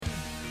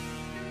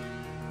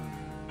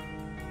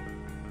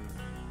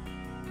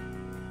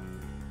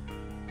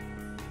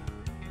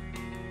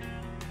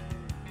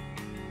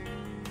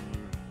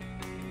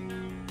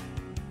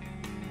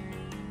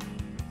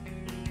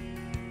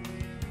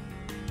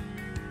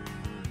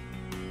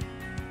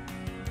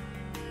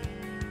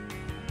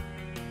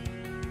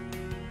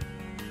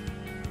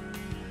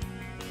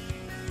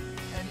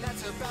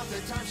about the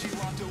time she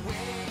walked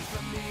away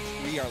from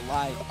me. We are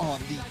live on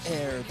the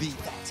air, the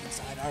Thoughts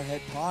Inside Our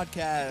Head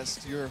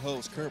podcast. Your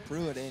host, Kurt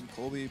Pruitt and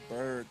Colby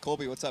Berg.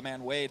 Colby, what's up,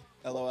 man? Wade,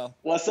 LOL.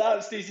 What's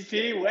up, Stacey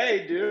P?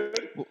 Wade,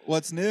 dude.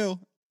 What's new?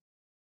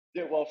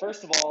 Dude, well,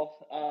 first of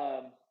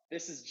all,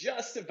 this is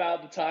just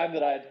about the time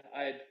that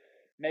I'd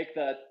make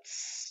the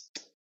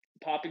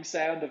popping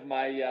sound of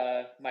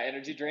my my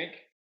energy drink.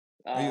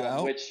 Are you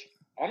out? Which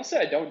honestly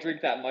I don't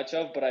drink that much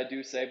of, but I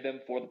do save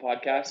them for the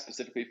podcast,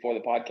 specifically for the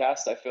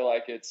podcast. I feel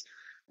like it's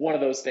one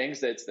of those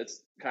things that's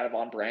kind of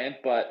on brand.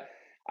 But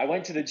I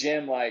went to the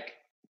gym like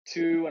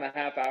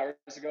 2.5 hours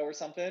ago or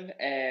something,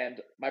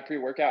 and my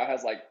pre-workout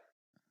has like,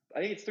 I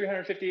think it's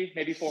 350,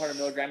 maybe 400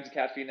 milligrams of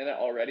caffeine in it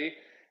already.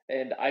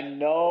 And I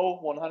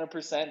know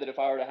 100% that if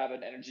I were to have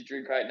an energy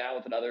drink right now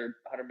with another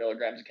 100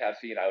 milligrams of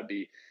caffeine, I would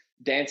be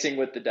dancing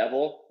with the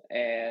devil.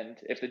 And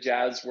if the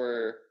Jazz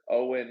were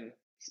 0-8,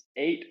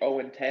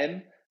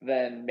 0-10,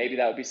 then maybe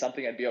that would be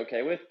something I'd be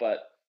okay with. But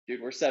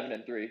dude, we're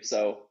 7-3,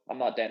 so I'm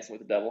not dancing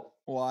with the devil.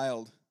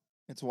 Wild.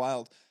 It's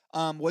wild.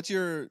 What's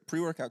your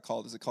pre-workout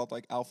called? Is it called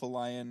like Alpha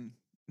Lion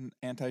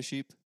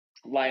Anti-Sheep?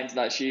 Lions,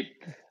 not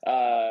sheep.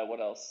 What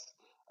else?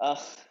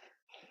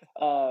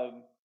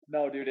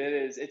 No, dude,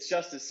 it's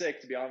just as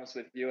sick, to be honest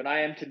with you. And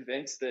I am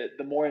convinced that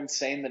the more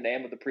insane the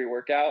name of the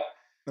pre-workout,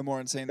 The more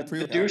insane the the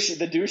pre-workout.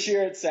 the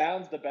douchier it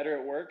sounds, the better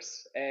it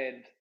works.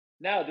 And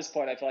now at this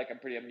point, I feel like I'm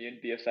pretty immune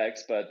to the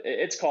effects, but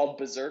it's called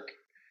Berserk.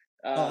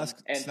 Oh,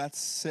 and that's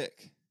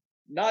sick.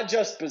 not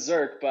just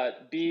Berserk,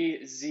 but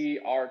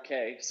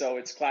BZRK. So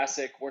it's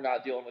classic. We're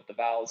not dealing with the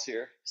vowels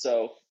here.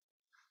 So,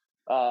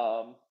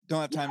 Don't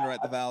have time to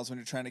write the vowels when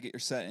you're trying to get your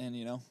set in,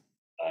 you know?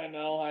 I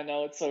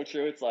know. It's so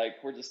true. It's like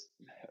we're just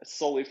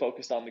solely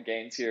focused on the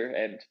gains here,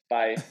 and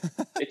by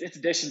it's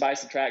addition by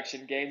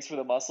subtraction, gains for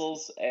the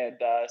muscles and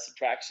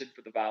subtraction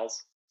for the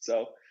vowels.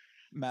 So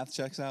Math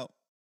checks out.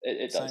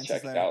 it does Science check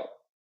is there. out.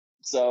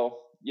 So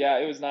yeah,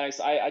 it was nice.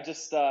 I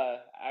just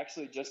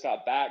actually just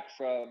got back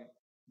from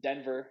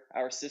Denver,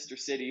 our sister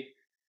city,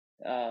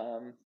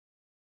 and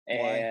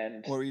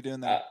Why? What were you doing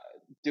there?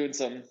 doing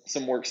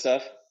some work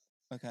stuff.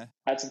 Okay.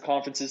 Had some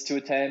conferences to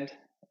attend.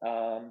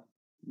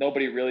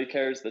 Nobody really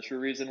cares the true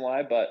reason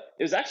why, but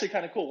it was actually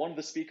kind of cool. One of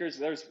the speakers,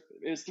 it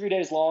was 3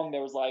 days long.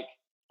 There was like,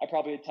 I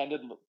probably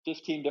attended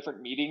 15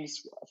 different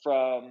meetings,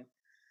 from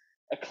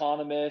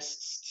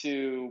economists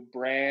to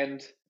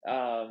brand,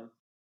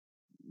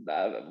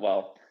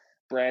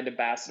 brand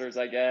ambassadors,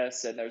 I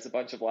guess. And there's a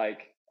bunch of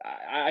like,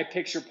 I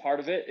picture part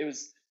of it. It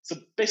was, so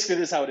basically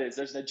this is how it is.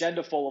 There's an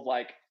agenda full of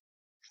like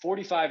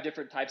 45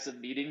 different types of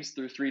meetings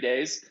through 3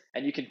 days,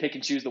 and you can pick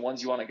and choose the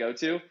ones you want to go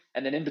to.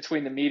 And then in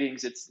between the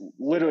meetings, it's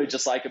literally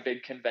just like a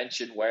big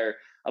convention where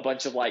a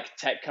bunch of like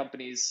tech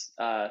companies,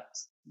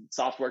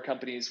 software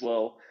companies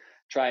will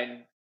try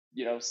and,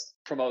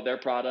 promote their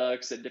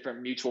products, and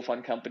different mutual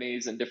fund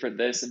companies and different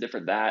this and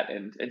different that.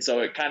 And so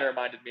it kind of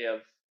reminded me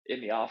of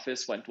In the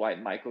Office when Dwight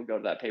and Michael go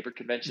to that paper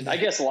convention. I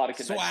guess a lot of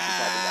conventions are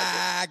probably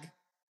like it.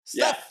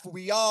 Swag. Stuff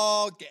we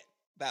all get.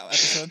 That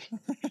episode.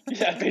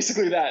 Yeah,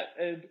 basically that.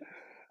 And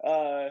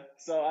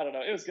so I don't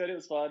know. It was good. It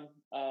was fun.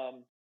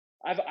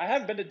 I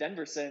haven't been to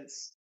Denver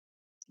since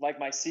like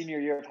my senior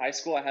year of high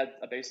school. I had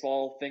a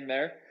baseball thing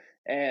there,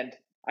 and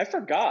I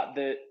forgot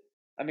that.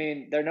 I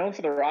mean, they're known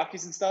for the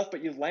Rockies and stuff,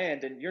 but you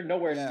land and you're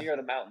nowhere near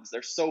the mountains.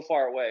 They're so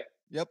far away.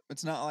 Yep,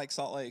 it's not like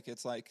Salt Lake.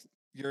 It's like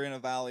you're in a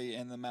valley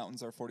and the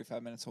mountains are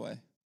 45 minutes away.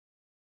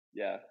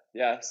 Yeah.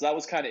 So that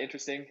was kind of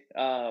interesting.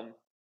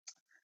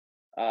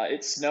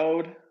 It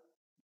snowed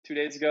 2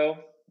 days ago,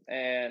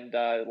 and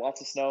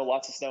lots of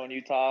snow in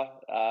Utah.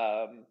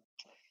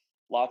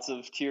 Lots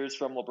of tears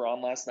from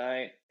LeBron last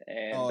night,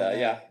 and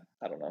yeah,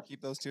 I don't know.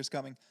 Keep those tears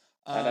coming.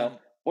 I know.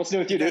 What's new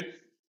with you, dude?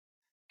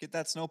 Get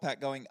that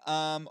snowpack going.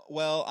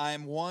 Well,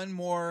 I'm one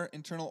more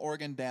internal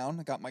organ down.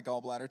 I got my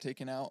gallbladder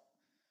taken out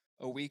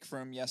a week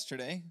from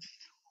yesterday.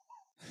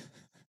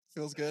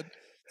 Feels good.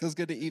 Feels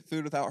good to eat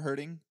food without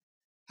hurting.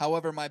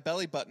 However, my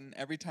belly button,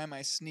 every time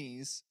I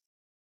sneeze,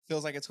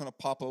 feels like it's going to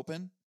pop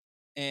open.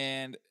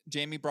 And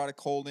Jamie brought a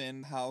cold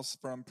in house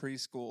from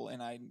preschool,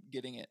 and I'm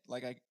getting it.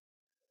 Like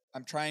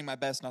I'm trying my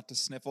best not to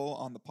sniffle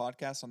on the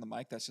podcast on the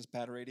mic. That's just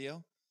bad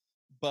radio.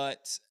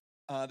 But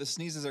the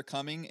sneezes are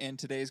coming, and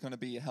today's going to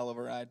be a hell of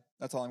a ride.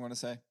 That's all I'm going to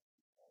say.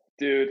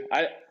 Dude,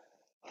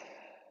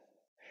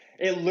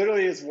 it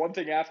literally is one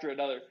thing after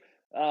another.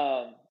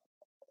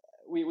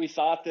 We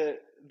thought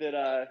that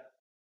the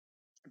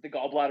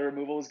gallbladder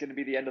removal was going to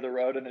be the end of the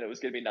road, and then it was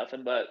going to be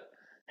nothing but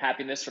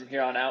happiness from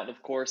here on out. And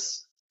of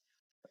course,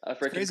 a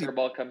freaking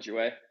curveball comes your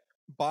way.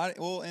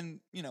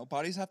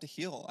 Bodies have to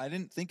heal. I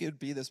didn't think it would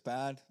be this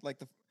bad. Like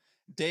the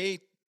day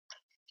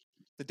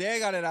I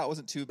got it out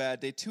wasn't too bad.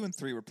 Day 2 and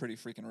 3 were pretty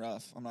freaking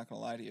rough. I'm not gonna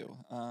lie to you.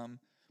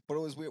 But it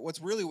was weird. What's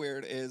really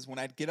weird is when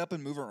I'd get up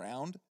and move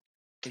around,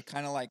 it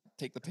kind of like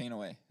take the pain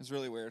away. It's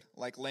really weird.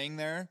 Like laying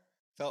there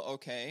felt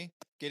okay.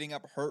 Getting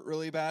up hurt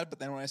really bad, but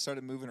then when I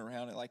started moving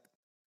around, it like,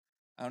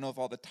 I don't know if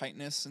all the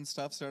tightness and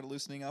stuff started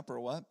loosening up or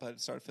what, but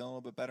it started feeling a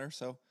little bit better.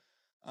 So,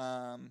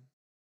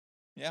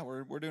 yeah,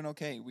 we're doing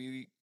okay.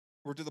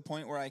 We're to the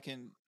point where I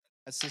can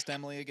assist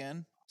Emily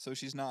again, so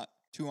she's not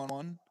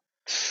 2-on-1,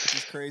 which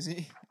is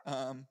crazy.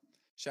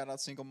 Shout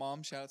out single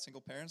mom, shout out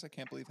single parents. I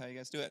can't believe how you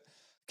guys do it.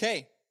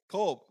 Okay,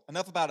 Cole,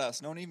 enough about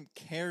us. No one even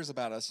cares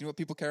about us. You know what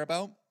people care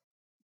about?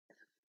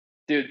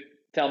 Dude,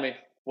 tell me,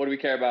 what do we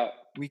care about?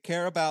 We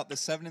care about the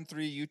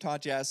 7-3 Utah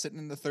Jazz sitting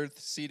in the 3rd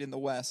seed in the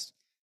West.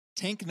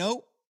 Tank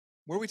note?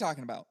 What are we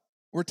talking about?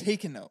 We're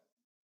taking note.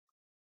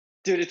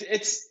 Dude,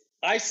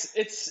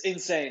 it's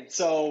insane.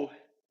 So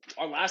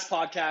our last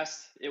podcast,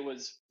 it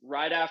was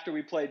right after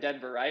we played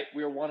Denver, right?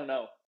 We were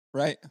 1-0.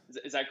 Right.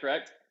 Is that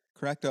correct?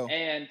 Correcto.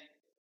 And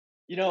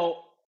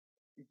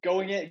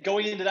going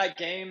into that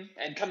game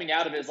and coming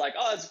out of it is like,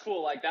 oh, that's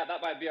cool. Like that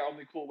might be our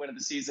only cool win of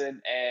the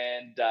season.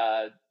 And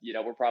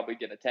we're probably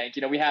gonna tank.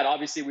 We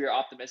were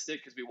optimistic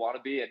because we want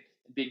to be, and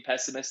being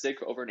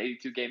pessimistic over an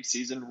 82 game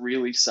season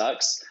really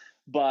sucks.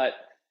 But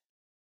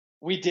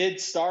we did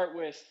start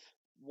with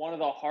one of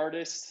the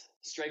hardest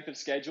strength of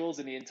schedules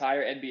in the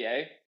entire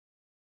NBA.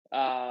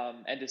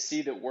 And to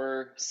see that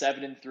we're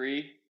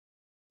 7-3,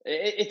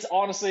 it's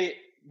honestly,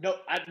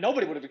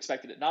 nobody would have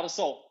expected it. Not a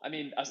soul. I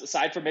mean,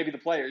 aside from maybe the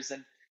players,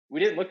 and we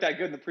didn't look that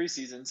good in the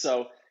preseason.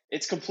 So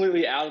it's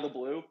completely out of the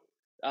blue.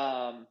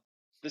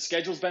 The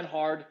schedule's been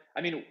hard.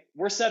 I mean,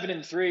 we're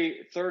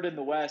 7-3, 3rd in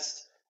the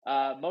West.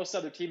 Most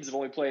other teams have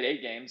only played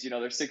 8 games. They're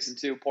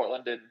 6-2,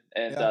 Portland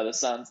and the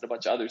Suns and a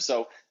bunch of others.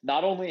 So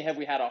not only have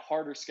we had a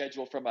harder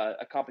schedule from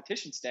a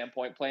competition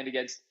standpoint, playing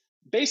against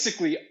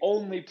basically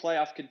only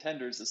playoff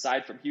contenders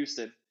aside from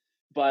Houston,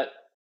 but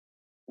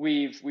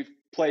we've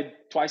played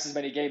twice as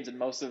many games, and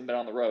most of them been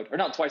on the road. Or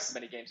not twice as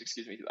many games,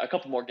 excuse me, a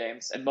couple more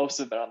games, and most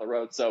of them been on the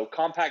road. So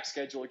compact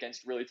schedule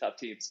against really tough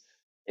teams.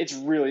 It's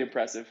really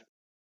impressive.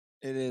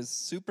 It is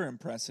super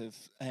impressive,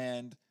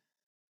 and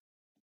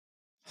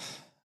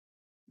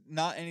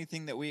not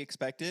anything that we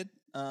expected.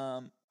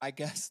 I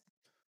guess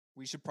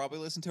we should probably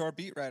listen to our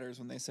beat writers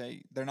when they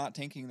say they're not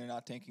tanking,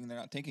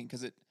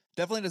 because it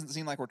definitely doesn't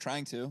seem like we're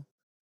trying to,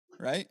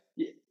 right?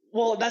 Yeah.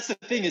 Well, that's the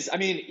thing is, I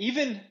mean,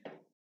 even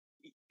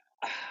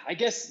I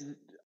guess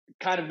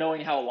kind of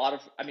knowing how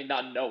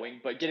not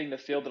knowing, but getting the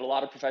feel that a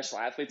lot of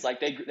professional athletes, like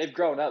they've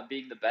grown up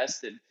being the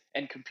best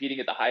and competing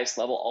at the highest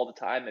level all the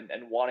time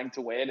and wanting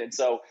to win. And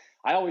so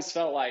I always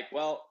felt like,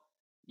 well,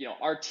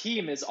 our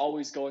team is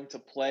always going to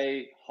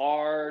play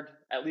hard,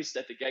 at least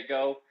at the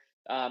get-go.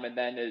 And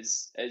then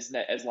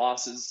as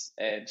losses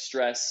and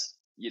stress,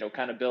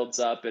 kind of builds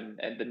up and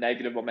the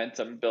negative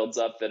momentum builds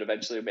up, that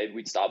eventually maybe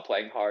we'd stop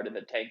playing hard and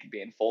the tank could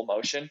be in full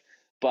motion.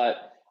 But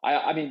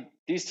I mean,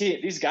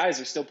 these guys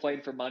are still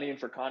playing for money and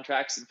for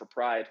contracts and for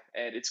pride.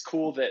 And it's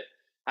cool that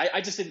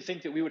I just didn't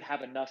think that we would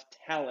have enough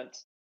talent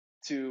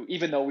to,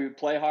 even though we would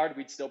play hard,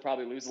 we'd still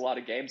probably lose a lot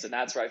of games. And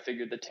that's where I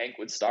figured the tank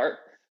would start.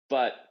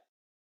 But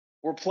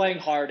we're playing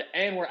hard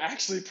and we're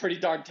actually pretty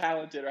darn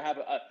talented, or have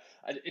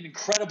an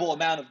incredible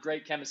amount of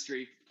great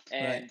chemistry.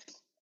 And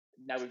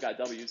now we've got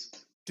W's.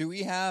 Do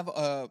we have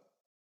a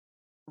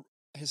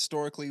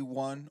historically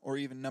one or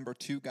even number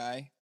 2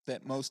 guy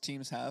that most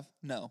teams have?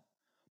 No.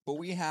 But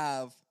we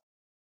have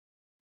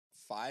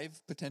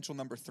 5 potential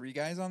number 3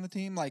 guys on the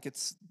team. Like,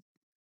 it's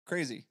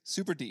crazy.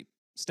 Super deep.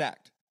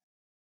 Stacked.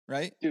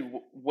 Right? Dude,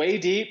 way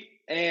deep.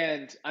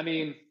 And, I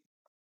mean,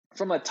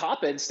 from a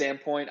top-end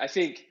standpoint,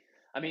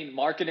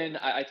 Markkanen,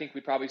 I think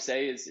we'd probably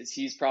say is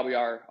he's probably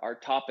our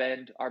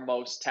top-end, our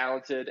most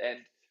talented, and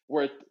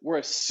we're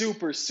a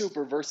super,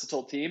 super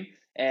versatile team.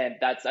 And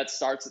that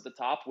starts at the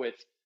top with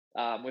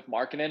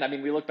Markkanen. I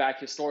mean, we look back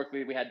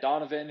historically, we had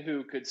Donovan,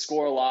 who could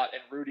score a lot,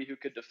 and Rudy, who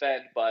could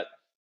defend, but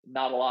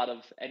not a lot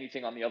of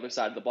anything on the other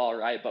side of the ball,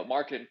 right? But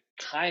Markkanen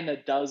kind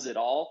of does it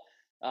all.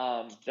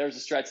 There was a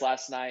stretch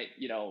last night,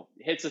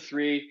 hits a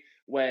 3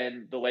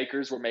 when the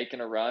Lakers were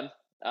making a run,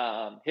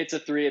 hits a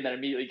 3 and then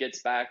immediately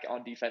gets back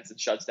on defense and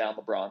shuts down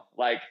LeBron.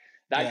 Like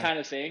that kind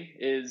of thing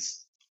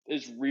is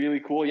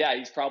really cool. Yeah,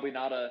 he's probably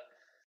not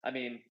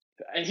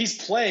and he's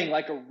playing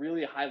like a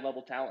really high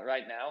level talent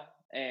right now.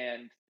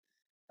 And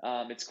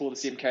it's cool to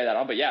see him carry that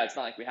on. But yeah, it's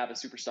not like we have a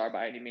superstar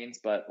by any means.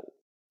 But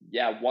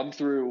yeah,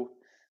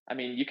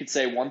 you could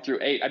say 1 through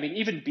 8. I mean,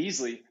 even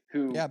Beasley,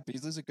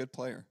 Beasley's a good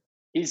player.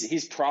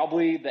 He's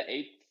probably the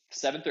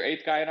 7th or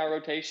 8th guy in our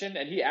rotation,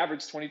 and he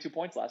averaged 22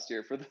 points last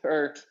year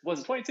was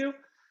it 22?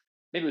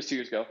 Maybe it was 2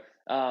 years ago.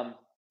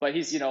 But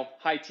he's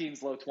high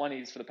teens, low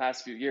 20s for the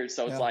past few years.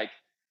 So it's like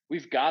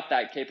we've got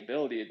that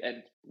capability,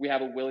 and we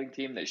have a willing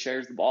team that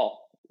shares the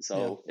ball.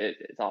 So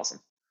it's awesome.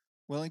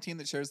 Willing team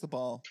that shares the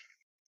ball,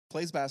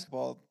 plays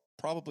basketball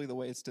probably the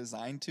way it's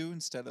designed to,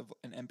 instead of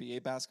an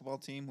NBA basketball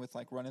team with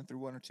like running through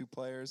 1 or 2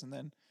 players and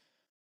then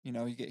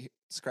you get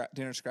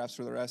dinner scraps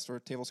for the rest, or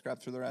table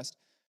scraps for the rest.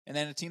 And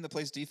then a team that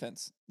plays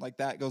defense. Like,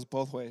 that goes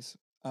both ways.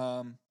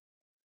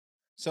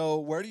 So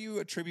where do you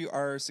attribute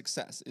our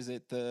success? Is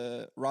it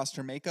the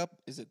roster makeup?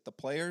 Is it the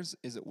players?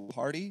 Is it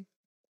Hardy?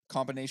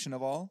 Combination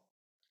of all?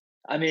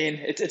 I mean,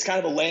 it's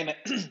kind of a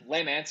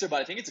lame answer,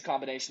 but I think it's a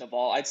combination of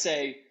all. I'd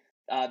say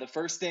the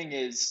first thing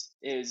is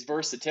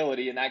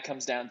versatility, and that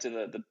comes down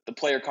to the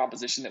player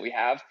composition that we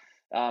have.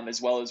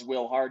 as well as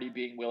Will Hardy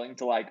being willing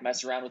to like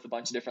mess around with a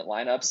bunch of different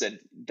lineups. And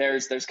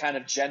there's kind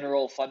of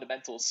general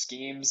fundamental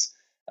schemes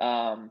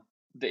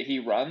that he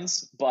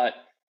runs, but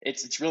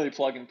it's really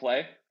plug and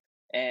play.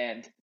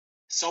 And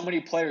so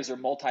many players are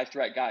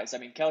multi-threat guys. I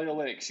mean, Kelly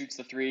Olynyk shoots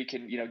the three,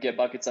 can get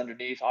buckets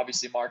underneath.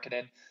 Obviously,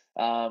 Markkanen,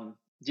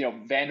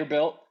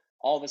 Vanderbilt.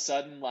 All of a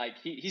sudden, like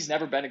he's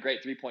never been a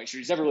great 3-point shooter.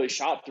 He's never really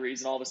shot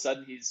threes, and all of a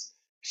sudden he's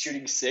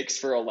shooting 6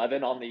 for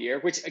 11 on the year,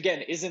 which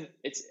again isn't.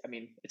 It's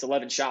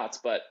 11 shots,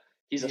 but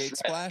he's a threat.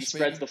 Splash, he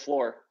spreads baby. the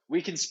floor.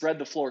 We can spread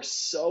the floor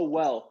so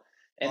well,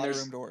 and There's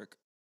there's room to work.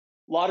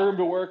 a lot of room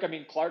to work. I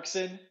mean,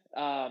 Clarkson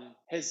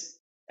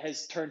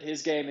has turned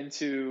his game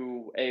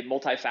into a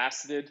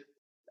multifaceted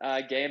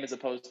game as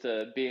opposed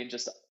to being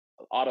just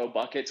auto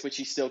buckets, which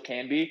he still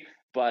can be.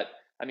 But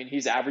I mean,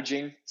 he's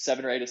averaging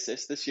 7 or 8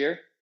 assists this year.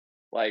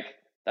 Like,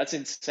 that's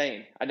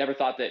insane. I never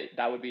thought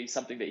that would be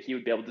something that he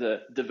would be able to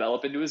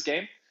develop into his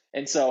game.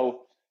 And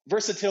so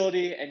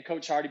versatility and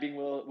Coach Hardy being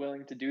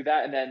willing to do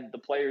that, and then the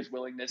players'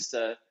 willingness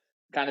to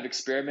kind of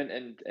experiment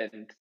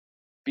and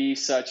be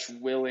such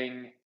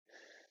willing,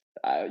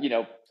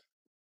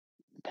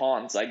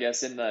 pawns, I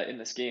guess, in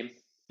the scheme.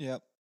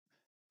 Yep.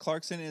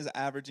 Clarkson is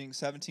averaging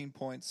 17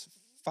 points,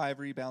 5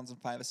 rebounds,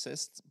 and 5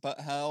 assists. But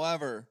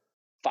however,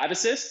 5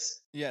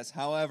 assists? Yes.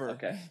 However,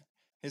 Okay.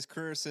 his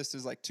career assist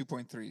is like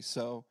 2.3.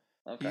 So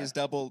Okay. he's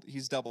doubled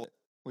it,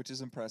 which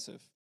is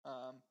impressive.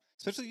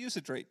 Especially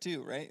usage rate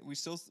too, right? We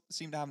still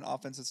seem to have an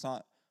offense that's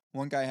not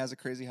one guy has a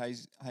crazy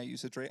high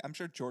usage rate. I'm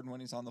sure Jordan, when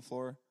he's on the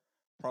floor,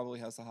 probably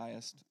has the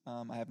highest.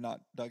 I have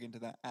not dug into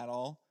that at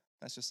all.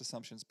 That's just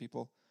assumptions,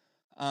 people.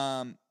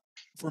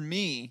 For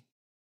me,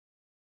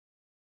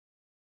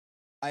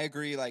 I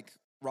agree, like,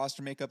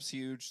 roster makeup's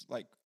huge,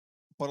 like,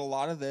 but a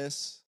lot of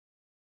this,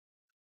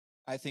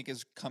 I think,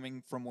 is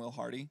coming from Will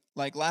Hardy.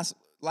 Like, last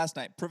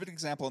night, perfect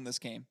example in this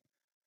game.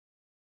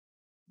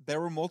 There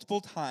were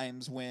multiple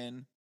times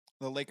when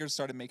the Lakers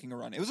started making a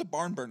run. It was a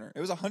barn burner. It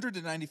was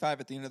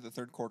 100-95 at the end of the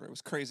third quarter. It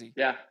was crazy.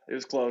 Yeah, it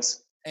was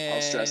close. I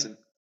was stressing.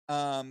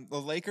 The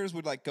Lakers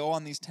would like go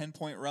on these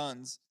 10-point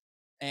runs,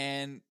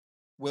 and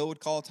Will would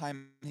call a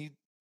time. He'd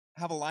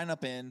have a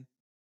lineup in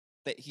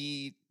that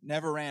he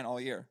never ran all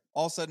year.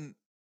 All of a sudden,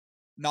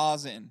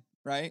 Na's in,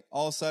 right?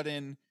 All of a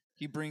sudden,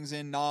 he brings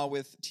in Na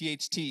with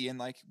THT, and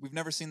like we've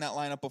never seen that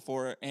lineup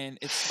before, and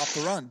it stopped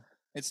the run.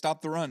 It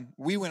stopped the run.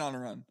 We went on a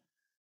run.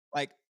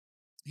 Like,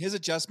 his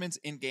adjustments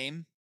in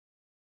game,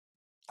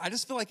 I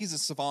just feel like he's a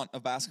savant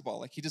of basketball.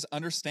 Like, he just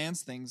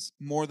understands things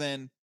more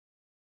than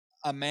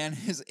a man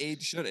his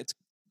age should.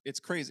 It's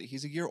crazy.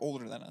 He's a year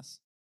older than us.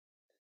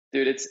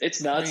 Dude,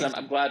 it's nuts. Crazy.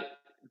 I'm glad.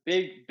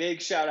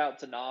 Big shout out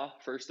to Na,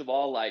 first of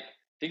all. Like,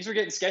 things were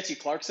getting sketchy.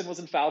 Clarkson was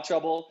in foul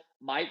trouble.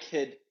 Mike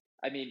had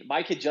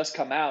just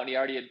come out and he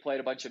already had played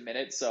a bunch of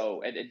minutes.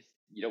 So, and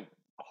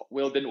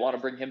Will didn't want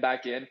to bring him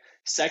back in.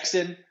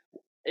 Sexton,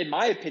 in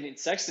my opinion,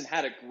 Sexton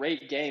had a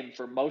great game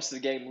for most of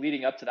the game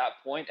leading up to that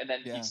point, and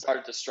then he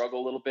started to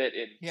struggle a little bit.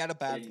 He had a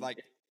bad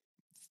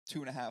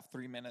 2.5,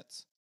 3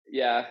 minutes.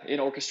 Yeah, in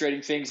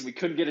orchestrating things. We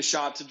couldn't get a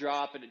shot to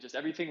drop, and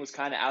everything was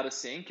kind of out of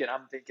sync. And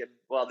I'm thinking,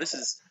 well,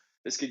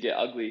 this could get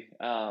ugly,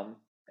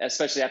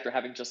 especially after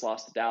having just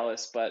lost to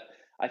Dallas. But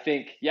I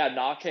think,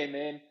 Na came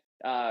in,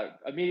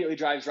 immediately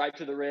drives right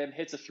to the rim,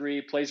 hits a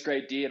 3, plays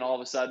great D, and all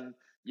of a sudden,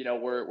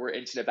 we're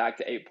inching it back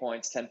to 8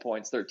 points, 10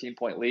 points,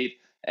 13-point lead,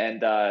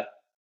 and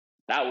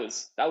that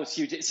was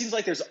huge. It seems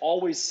like there's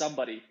always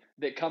somebody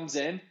that comes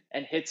in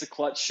and hits a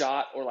clutch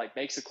shot or like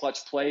makes a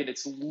clutch play, and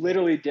it's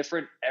literally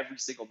different every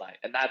single night,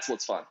 and that's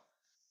what's fun.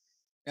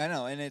 I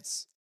know, and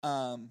it's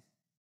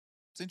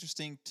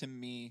interesting to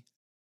me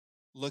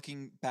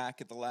looking back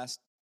at the last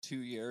 2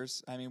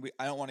 years. I mean,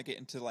 I don't want to get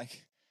into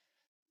like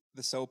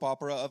the soap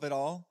opera of it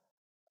all,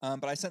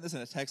 but I sent this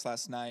in a text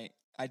last night.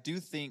 I do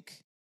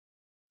think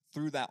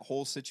through that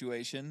whole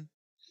situation,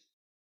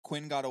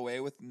 Quinn got away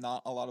with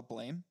not a lot of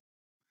blame,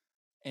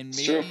 and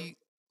maybe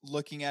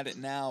looking at it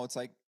now, it's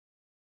like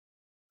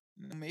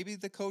maybe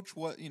the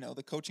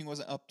coaching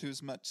wasn't up to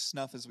as much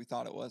snuff as we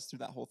thought it was through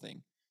that whole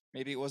thing.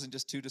 Maybe it wasn't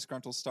just 2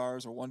 disgruntled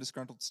stars or 1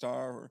 disgruntled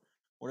star or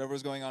whatever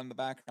was going on in the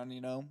background.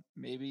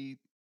 Maybe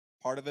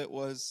part of it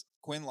was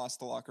Quinn lost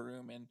the locker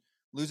room and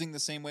losing the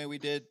same way we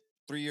did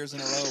 3 years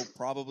in a row.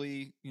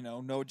 Probably,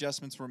 no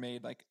adjustments were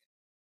made. Like,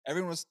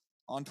 everyone was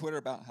on Twitter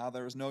about how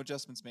there was no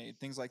adjustments made,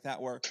 things like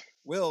that, where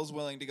Will's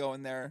willing to go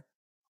in there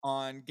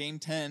on game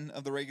 10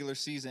 of the regular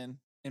season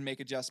and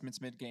make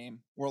adjustments mid-game,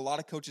 where a lot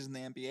of coaches in the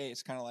NBA,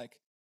 it's kind of like,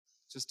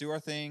 just do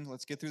our thing.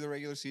 Let's get through the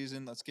regular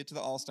season. Let's get to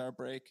the All-Star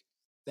break.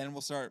 Then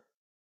we'll start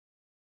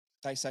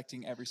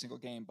dissecting every single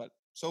game. But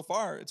so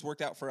far, it's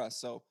worked out for us.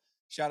 So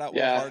shout out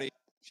Will Hardy.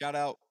 Shout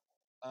out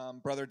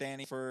brother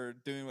Danny for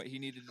doing what he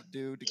needed to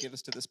do to get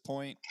us to this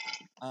point.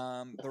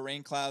 The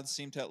rain clouds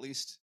seem to at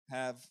least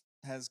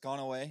has gone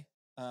away.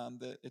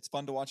 It's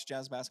fun to watch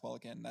Jazz basketball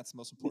again. That's the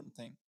most important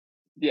thing.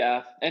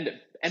 Yeah, and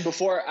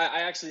before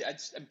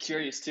I'm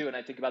curious too, and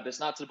I think about this,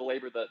 not to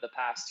belabor the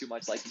past too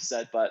much, like you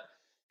said, but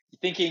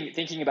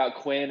thinking about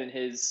Quinn and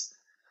his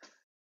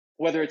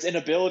whether it's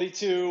inability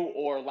to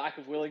or lack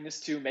of willingness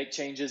to make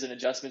changes and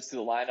adjustments to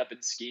the lineup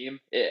and scheme.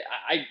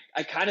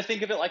 I kind of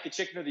think of it like a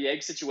chicken or the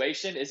egg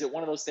situation. Is it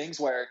one of those things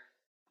where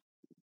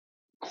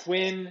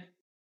Quinn,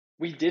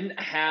 we didn't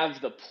have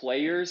the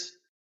players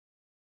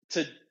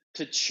to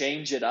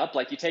change it up?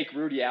 Like you take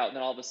Rudy out and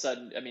then all of a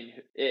sudden, I mean,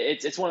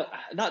 it's one of,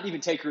 not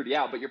even take Rudy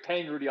out, but you're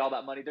paying Rudy all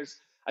that money.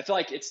 I feel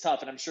like it's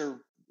tough, and I'm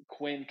sure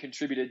Quinn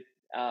contributed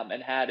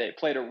and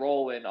played a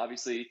role in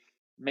obviously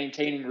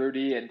maintaining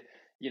Rudy, and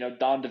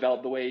Don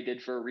developed the way he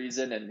did for a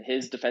reason, and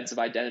his defensive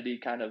identity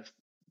kind of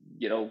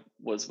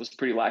was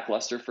pretty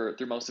lackluster through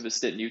most of his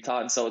stint in Utah.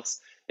 And so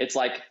it's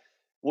like,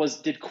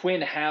 did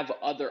Quinn have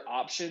other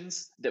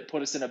options that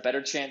put us in a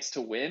better chance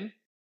to win,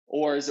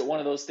 or is it one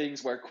of those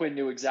things where Quinn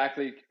knew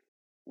exactly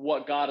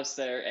what got us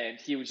there and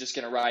he was just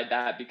going to ride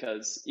that,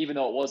 because even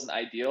though it wasn't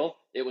ideal,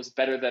 it was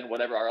better than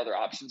whatever our other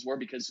options were,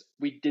 because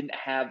we didn't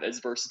have as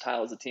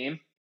versatile as a team?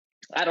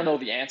 I don't know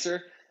the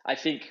answer. I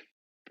think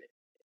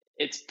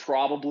it's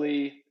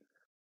probably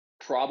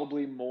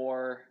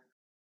more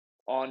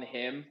on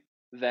him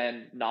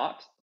than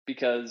not,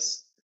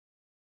 because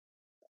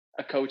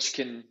a coach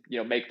can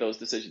make those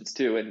decisions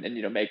too, and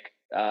make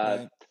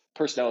Right.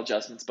 personnel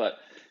adjustments. But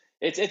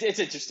it's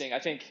interesting. I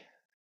think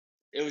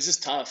it was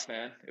just tough,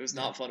 man. It was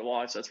not fun to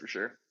watch, that's for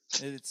sure.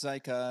 It's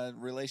like a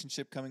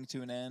relationship coming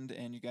to an end,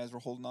 and you guys were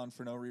holding on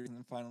for no reason,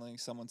 and finally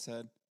someone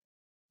said,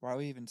 "Why are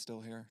we even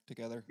still here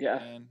together?"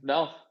 Yeah. And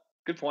No,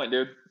 good point,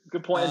 dude.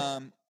 Good point.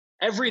 um,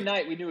 Every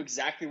night we knew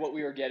exactly what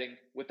we were getting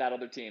with that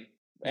other team.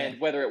 Yeah.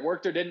 And whether it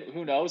worked or didn't,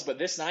 who knows? But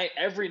this night,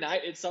 every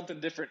night, it's something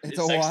different. It's Is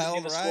a Sexton wild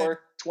going to ride. score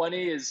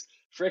 20? Is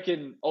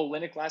freaking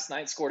Olynyk last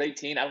night scored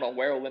 18? I don't know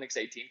where Olynyk's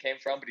 18 came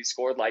from, but he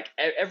scored like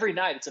every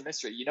night. It's a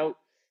mystery.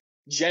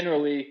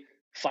 Generally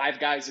 5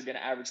 guys are going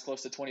to average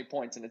close to 20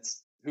 points, and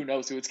it's who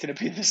knows who it's going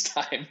to be this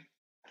time.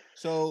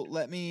 So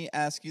let me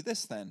ask you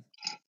this then.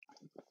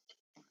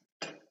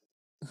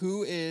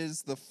 Who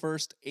is the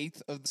first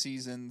 8th of the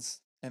season's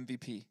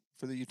MVP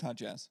for the Utah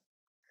Jazz?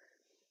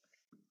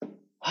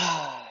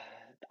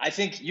 I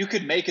think you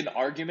could make an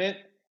argument.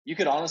 You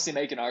could honestly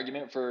make an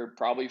argument for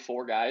probably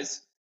 4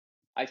 guys.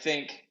 I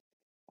think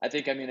I'm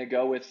going to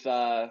go with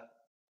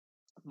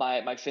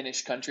my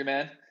Finnish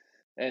countryman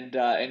and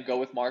go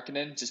with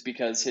Markkanen, just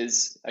because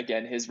his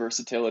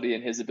versatility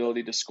and his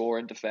ability to score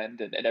and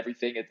defend and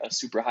everything at a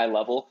super high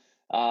level.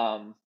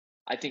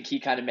 I think he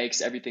kind of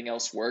makes everything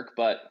else work.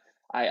 But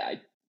I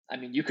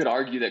mean, you could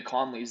argue that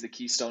Conley is the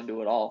keystone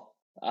to it all.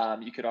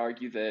 You could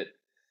argue that,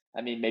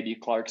 I mean, maybe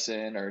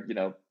Clarkson or,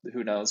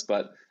 who knows,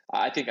 but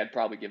I think I'd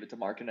probably give it to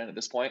Markkanen at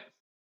this point.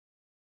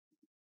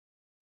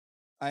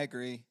 I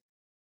agree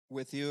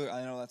with you.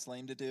 I know that's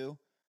lame to do.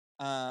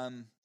 Not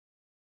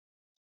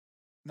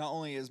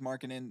only is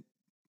Markkanen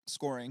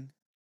scoring,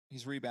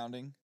 he's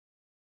rebounding,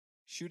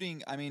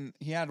 shooting. I mean,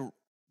 he had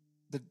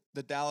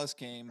the Dallas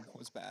game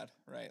was bad,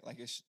 right? Like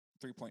his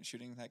 3-point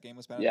shooting that game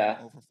was bad. Yeah.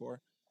 0-for-4.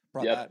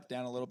 Brought that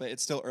down a little bit.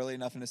 It's still early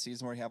enough in the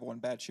season where you have one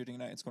bad shooting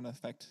night, it's going to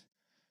affect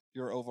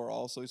your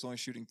overall. So he's only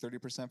shooting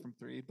 30% from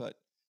 3, but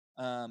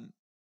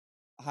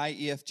high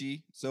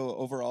EFG. So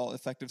overall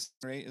effective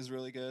rate is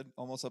really good,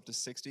 almost up to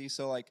 60.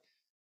 So like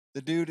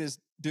the dude is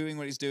doing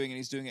what he's doing, and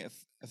he's doing it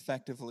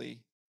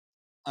effectively.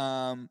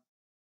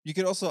 You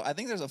could also, I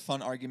think there's a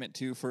fun argument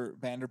too for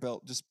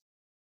Vanderbilt just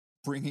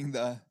bringing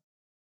the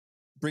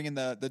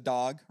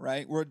dog,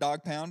 right? We're a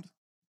dog pound.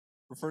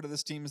 Refer to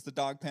this team as the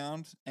dog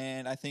pound,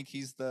 and I think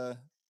he's the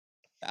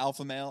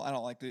alpha male. I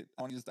don't want to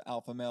use the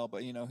alpha male,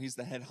 but he's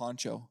the head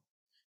honcho.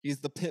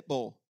 He's the pit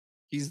bull.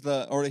 He's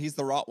the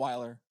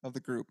Rottweiler of the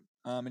group.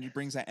 And he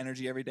brings that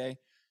energy every day.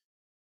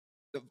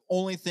 The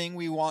only thing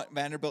we want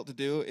Vanderbilt to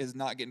do is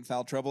not get in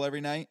foul trouble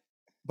every night.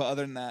 But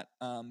other than that,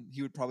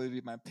 he would probably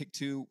be my pick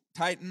 2.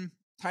 Tied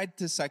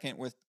to second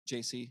with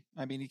JC.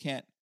 I mean, you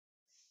can't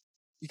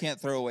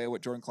throw away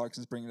what Jordan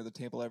Clarkson's bringing to the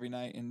table every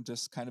night and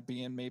just kind of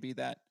being maybe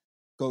that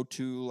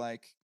go-to,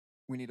 like,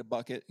 we need a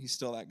bucket. He's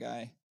still that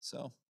guy.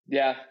 So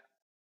yeah,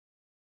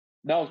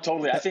 no,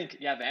 totally. I think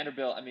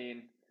Vanderbilt. I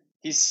mean,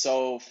 he's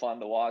so fun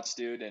to watch,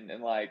 dude,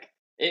 and like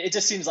it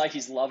just seems like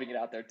he's loving it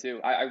out there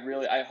too.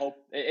 I hope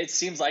it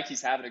seems like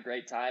he's having a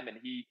great time, and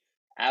he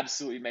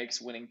absolutely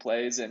makes winning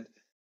plays, and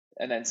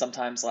then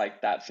sometimes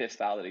like that 5th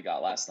foul that he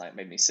got last night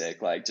made me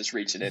sick, like just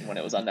reaching in when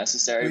it was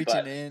unnecessary.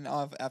 Reaching in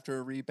off after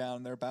a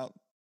rebound, they're about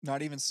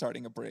not even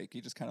starting a break.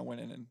 He just kind of went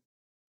in, and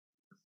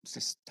it's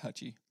just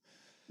touchy.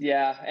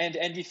 Yeah,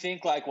 and you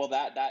think like, well,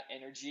 that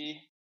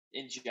energy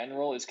in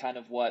general is kind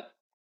of what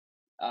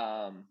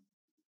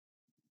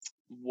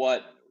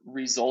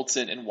results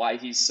in why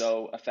he's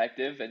so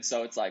effective. And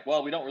so it's like,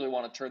 well, we don't really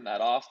want to turn that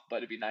off, but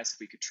it'd be nice if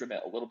we could trim it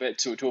a little bit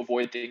to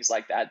avoid things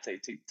like that, to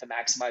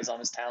maximize on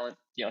his talent,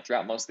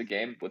 throughout most of the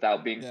game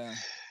without being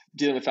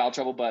dealing with foul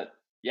trouble. But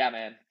yeah,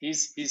 man,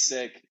 he's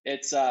sick.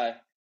 It's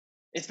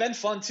been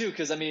fun too,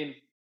 because I mean,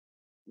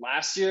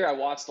 last year I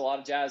watched a lot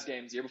of Jazz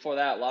games. The year before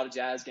that, a lot of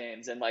Jazz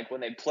games, and like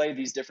when they play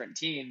these different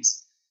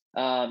teams,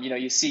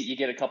 you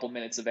get a couple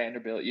minutes of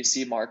Vanderbilt, you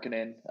see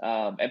Markkanen,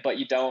 but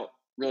you don't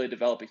really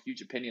develop a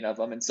huge opinion of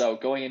him. And so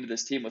going into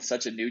this team with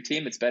such a new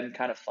team, it's been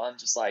kind of fun.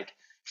 Just like,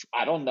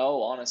 I don't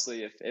know,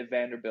 honestly, if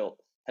Vanderbilt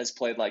has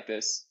played like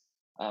this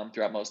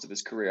throughout most of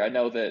his career. I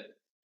know that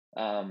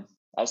I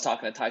was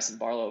talking to Tyson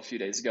Barlow a few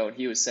days ago, and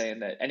he was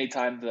saying that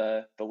anytime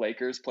the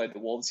Lakers played the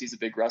Wolves, he's a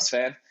big Russ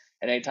fan.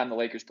 And anytime the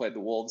Lakers played the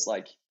Wolves,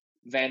 like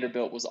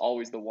Vanderbilt was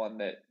always the one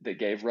that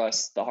gave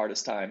Russ the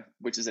hardest time,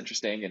 which is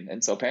interesting.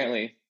 And so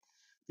apparently,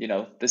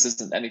 this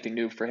isn't anything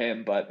new for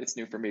him, but it's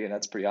new for me, and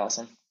that's pretty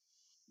awesome.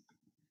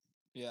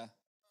 Yeah.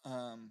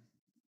 I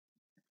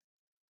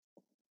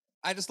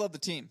just love the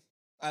team.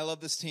 I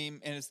love this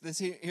team, and it's this.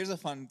 Here's a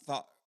fun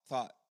thought.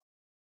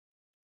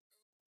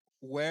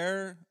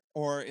 Where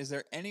or is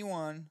there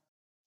anyone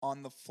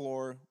on the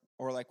floor,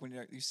 or like when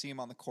you see him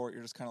on the court,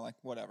 you're just kind of like,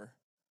 whatever?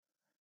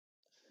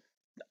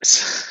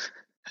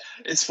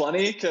 It's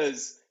funny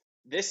because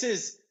this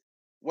is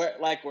where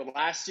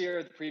last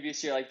year, the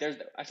previous year, I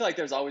feel like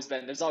there's always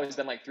been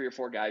like 3 or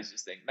 4 guys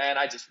just think, man,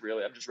 I'm just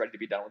ready to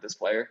be done with this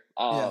player.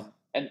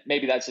 And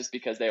maybe that's just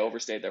because they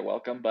overstayed their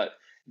welcome. But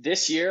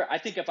this year, I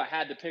think if I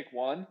had to pick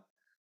one,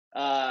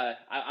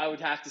 I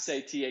would have to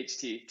say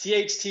THT.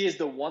 THT is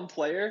the one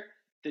player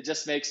that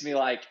just makes me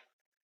like,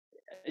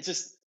 it's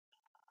just,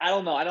 I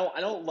don't know. I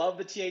don't love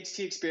the THT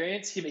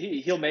experience.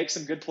 He'll make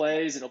some good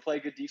plays and he'll play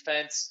good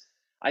defense.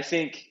 I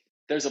think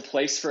there's a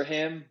place for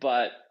him,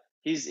 but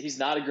he's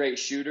not a great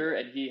shooter,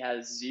 and he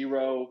has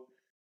zero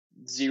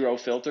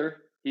filter.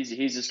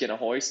 He's just gonna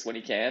hoist when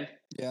he can.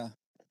 Yeah.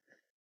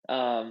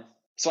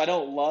 So I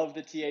don't love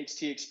the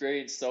THT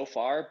experience so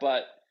far,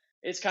 but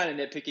it's kind of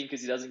nitpicking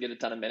because he doesn't get a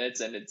ton of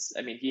minutes, and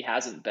he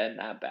hasn't been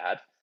that bad.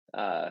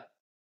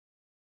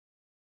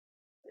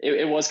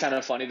 It was kind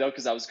of funny though,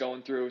 because I was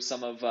going through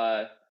some of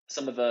the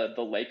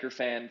Laker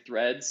fan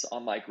threads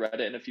on like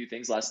Reddit and a few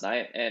things last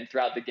night, and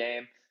throughout the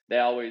game, they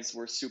always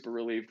were super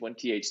relieved when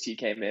THT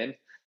came in.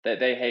 That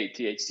they hate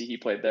THT. He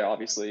played there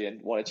obviously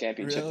and won a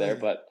championship there,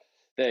 but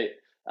they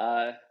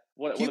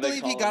what Can you do they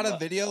believe call he got him? a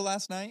video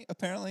last night?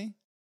 Apparently,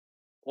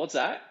 What's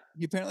that?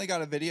 you apparently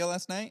got a video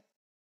last night.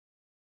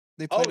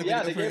 They gave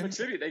him a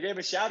tribute. They gave him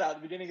a shout out at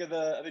the beginning of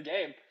the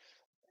game.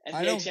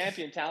 NBA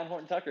champion Talon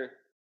Horton-Tucker.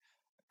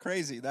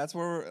 Crazy. That's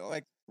where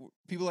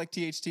people like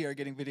THT are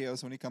getting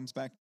videos when he comes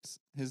back to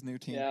his new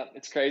team. Yeah,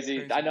 it's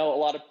crazy. I know a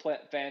lot of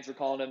fans were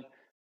calling him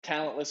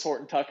talentless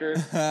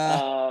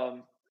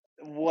Horton-Tucker.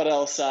 What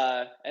else?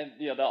 And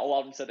a lot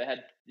of them said they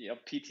had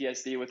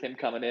PTSD with him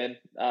coming in.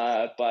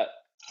 But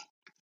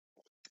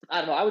I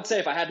don't know. I would say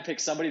if I had to pick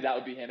somebody, that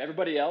would be him.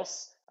 Everybody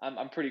else,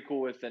 I'm pretty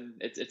cool with, and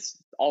it's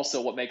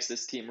also what makes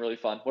this team really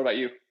fun. What about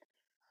you?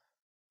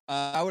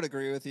 I would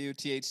agree with you,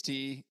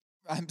 THT.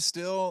 I'm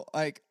still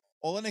like,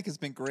 Olynyk has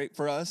been great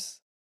for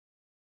us,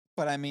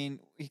 but I mean,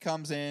 he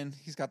comes in,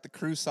 he's got the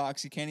crew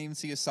socks. You can't even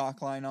see a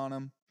sock line on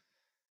him.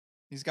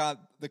 He's got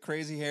the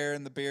crazy hair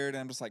and the beard,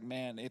 and I'm just like,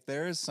 man, if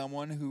there is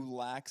someone who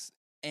lacks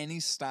any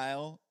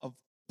style of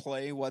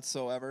play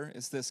whatsoever,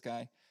 it's this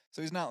guy.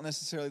 So he's not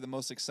necessarily the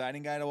most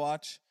exciting guy to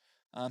watch.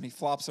 He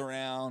flops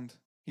around.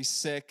 He's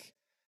sick.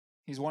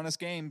 He's won us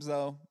games,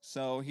 though,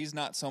 so he's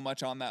not so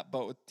much on that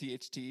boat with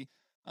THT.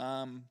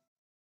 The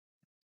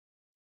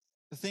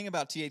thing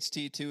about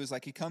THT, too, is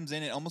like he comes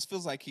in, it almost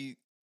feels like I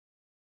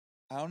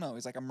don't know,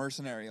 he's like a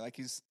mercenary. Like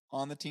he's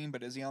on the team,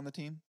 but is he on the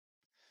team?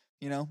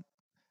 And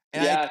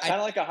yeah, kind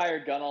of like a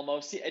hired gun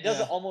almost. It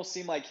doesn't almost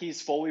seem like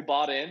he's fully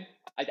bought in.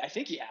 I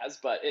think he has,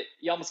 but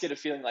you almost get a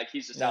feeling like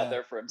he's just out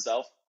there for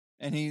himself.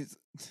 And he's,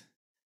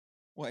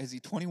 what, is he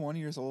 21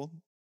 years old?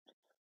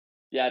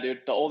 Yeah,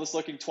 dude. The oldest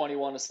looking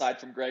 21 aside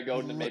from Greg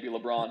Oden and maybe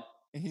LeBron.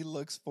 He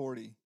looks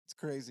 40. It's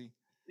crazy.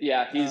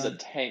 Yeah, he's a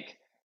tank.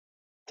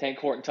 Tank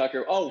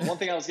Horton-Tucker. Oh, one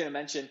thing I was going to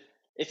mention.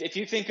 If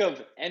you think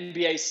of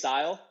NBA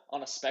style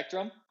on a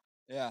spectrum.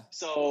 Yeah.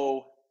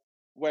 So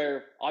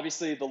where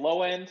obviously the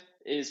low end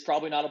is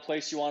probably not a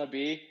place you want to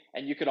be.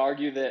 And you could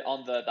argue that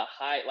on the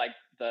high, like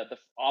the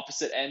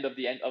opposite end of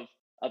the end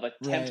of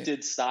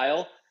attempted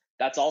style,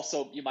 that's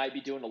also, you might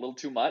be doing a little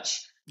too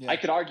much. Yeah. I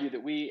could argue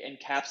that we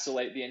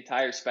encapsulate the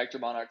entire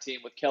spectrum on our team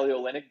with Kelly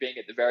Olynyk being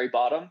at the very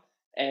bottom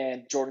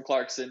and Jordan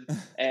Clarkson.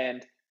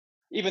 And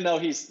even though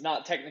he's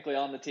not technically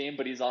on the team,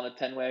 but he's on a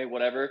 10-way,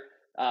 whatever,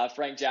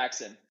 Frank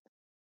Jackson.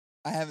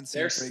 I haven't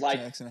seen Frank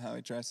Jackson, how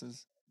he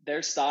dresses.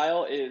 Their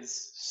style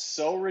is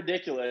so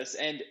ridiculous,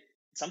 and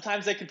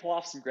sometimes they can pull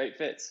off some great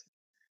fits.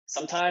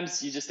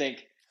 Sometimes you just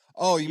think,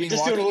 oh, you mean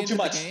just doing a little too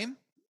much? The game?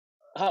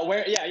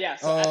 Yeah.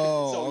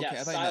 So,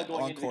 okay. Style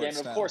going into the game.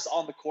 And of course,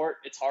 on the court,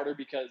 it's harder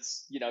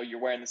because you're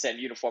wearing the same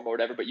uniform or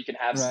whatever. But you can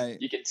have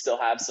you can still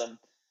have some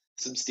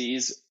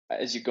steez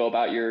as you go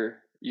about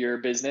your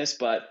business.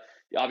 But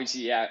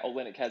obviously,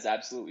 Olynyk has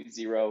absolutely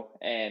zero,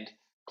 and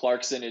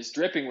Clarkson is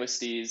dripping with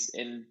steez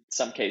in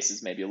some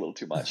cases, maybe a little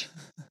too much.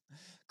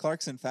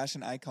 Clarkson,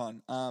 fashion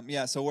icon.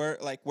 So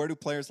where do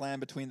players land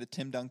between the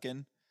Tim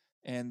Duncan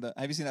and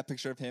have you seen that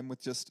picture of him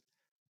with just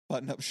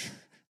button-up shirt?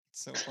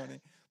 It's so funny.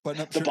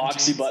 Button-up the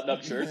boxy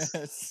button-up shirts.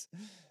 Yes.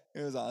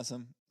 It was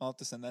awesome. I'll have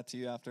to send that to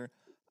you after.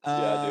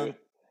 Yeah, dude.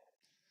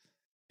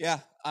 Yeah.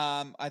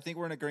 I think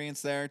we're in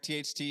agreement there.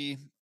 THT,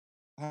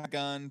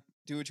 gun,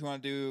 do what you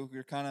want to do.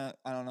 You're kind of,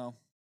 I don't know,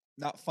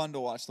 not fun to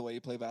watch the way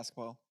you play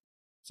basketball.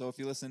 So if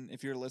you're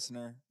a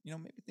listener,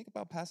 maybe think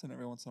about passing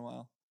every once in a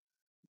while.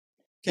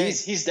 Okay.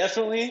 He's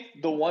definitely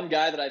the one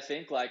guy that I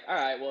think like, all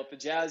right, well, if the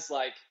Jazz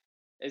like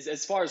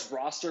as far as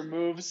roster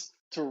moves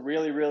to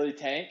really, really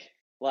tank,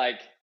 like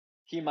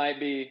he might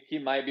be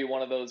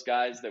one of those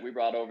guys that we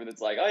brought over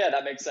that's like, oh yeah,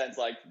 that makes sense.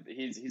 Like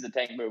he's a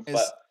tank move.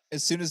 But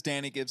as soon as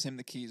Danny gives him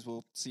the keys,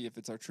 we'll see if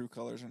it's our true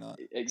colors or not.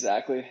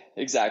 Exactly.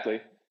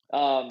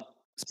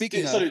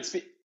 Speaking of,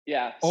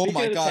 Oh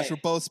my gosh, we're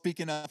both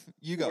speaking of.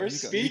 You go.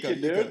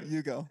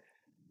 You go.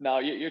 No,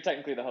 you're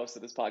technically the host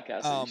of this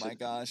podcast. Oh my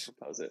gosh!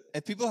 Propose it.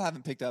 If people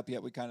haven't picked up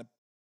yet, we kind of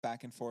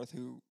back and forth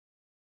who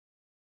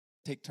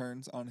take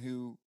turns on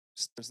who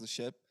steers the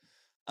ship.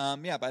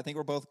 But I think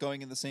we're both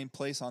going in the same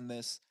place on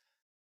this.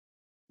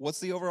 What's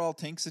the overall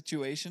tank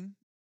situation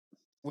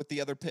with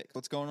the other pick?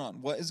 What's going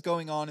on? What is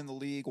going on in the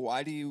league?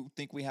 Why do you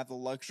think we have the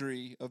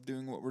luxury of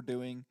doing what we're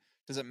doing?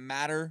 Does it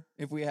matter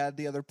if we had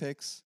the other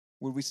picks?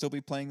 Would we still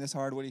be playing this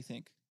hard? What do you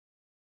think?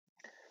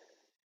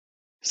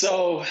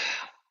 So,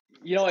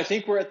 I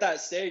think we're at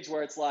that stage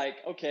where it's like,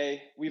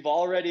 okay, we've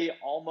already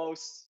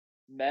almost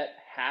met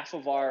half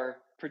of our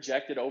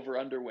projected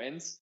over/under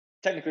wins.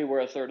 Technically,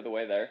 we're a third of the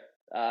way there.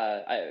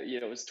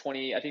 It was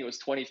 20. I think it was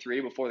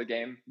 23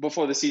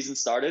 before the season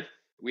started.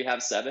 We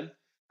have 7.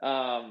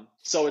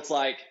 So it's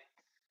like,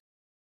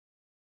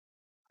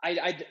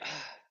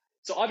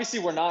 so obviously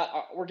we're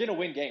going to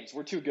win games.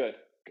 We're too good.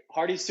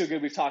 Hardy's too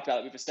good. We've talked about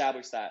it. We've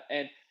established that.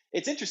 And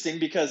it's interesting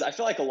because I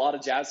feel like a lot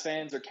of Jazz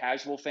fans or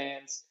casual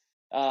fans,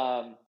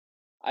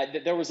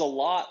 there was a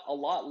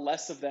lot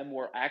less of them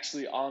were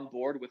actually on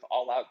board with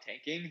all-out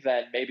tanking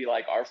than maybe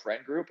like our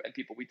friend group and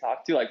people we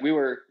talked to. Like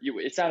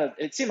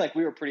it seemed like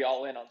we were pretty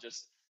all in on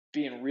just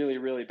being really,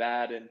 really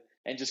bad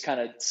and just kind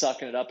of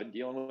sucking it up and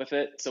dealing with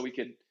it so we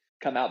could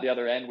come out the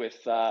other end with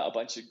a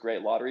bunch of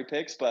great lottery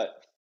picks. But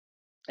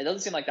it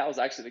doesn't seem like that was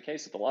actually the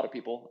case with a lot of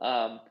people.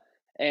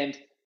 And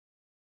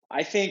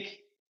I think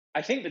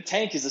the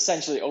tank is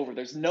essentially over.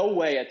 There's no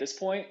way at this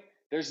point.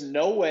 There's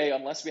no way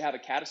unless we have a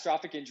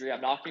catastrophic injury.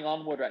 I'm knocking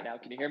on wood right now.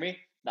 Can you hear me?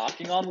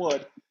 Knocking on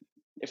wood.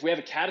 If we have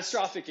a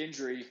catastrophic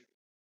injury,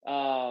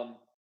 that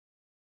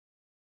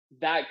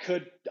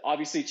could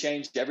obviously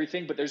change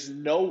everything. But there's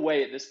no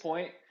way at this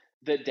point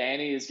that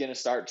Danny is going to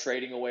start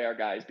trading away our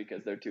guys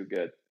because they're too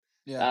good.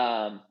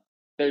 Yeah.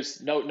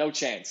 There's no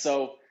chance.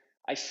 So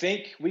I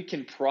think we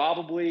can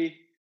probably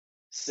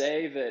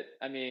say that.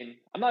 I mean,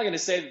 I'm not going to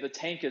say that the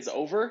tank is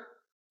over,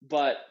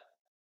 but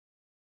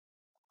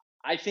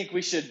I think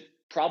we should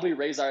probably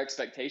raise our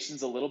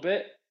expectations a little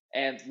bit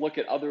and look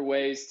at other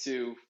ways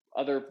to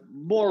other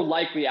more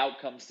likely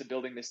outcomes to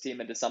building this team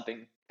into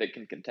something that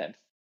can contend.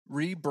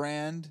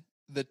 Rebrand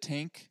the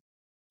tank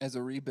as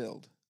a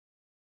rebuild.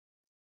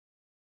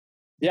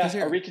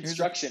 A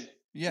reconstruction.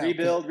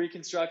 Rebuild,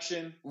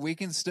 reconstruction. We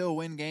can still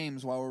win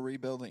games while we're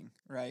rebuilding,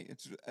 right?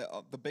 It's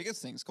the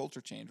biggest thing is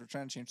culture change. We're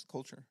trying to change the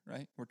culture,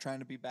 right? We're trying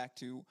to be back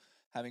to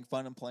having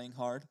fun and playing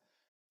hard.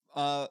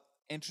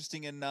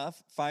 Interesting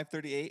enough,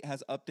 538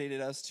 has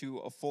updated us to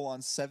a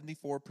full-on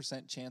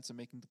 74% chance of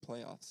making the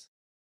playoffs.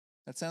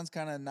 That sounds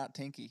kind of not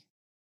tanky,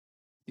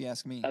 if you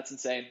ask me. That's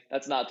insane.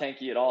 That's not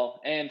tanky at all.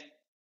 And,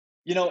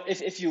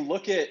 if you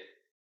look at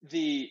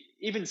the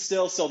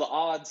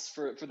odds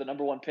for the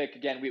number 1 pick,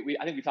 again,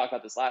 I think we talked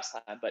about this last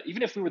time, but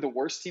even if we were the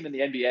worst team in the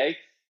NBA,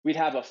 we'd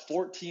have a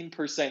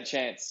 14%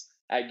 chance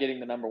at getting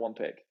the number 1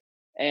 pick.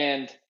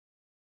 And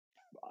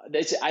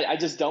I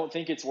just don't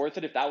think it's worth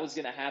it. If that was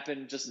going to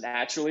happen just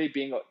naturally,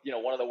 being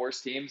one of the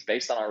worst teams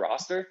based on our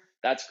roster,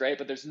 that's great.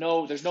 But there's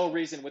no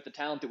reason with the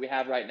talent that we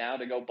have right now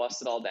to go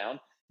bust it all down,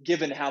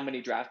 given how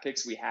many draft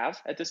picks we have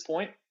at this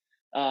point.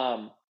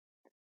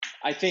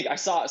 I think I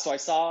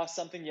saw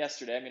something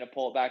yesterday. I'm going to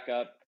pull it back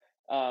up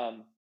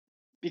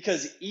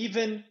because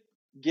even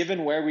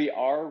given where we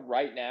are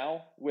right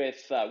now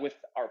with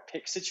our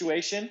pick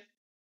situation,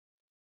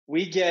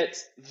 we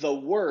get the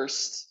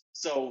worst.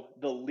 So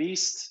the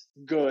least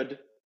good,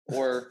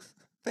 or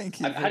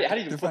thank you. How do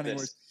you even put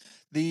this?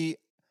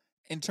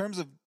 In terms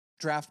of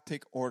draft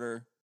pick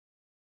order,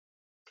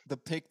 the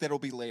pick that'll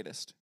be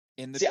latest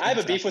in the. See, I have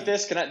a beef with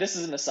this. This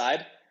is an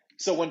aside.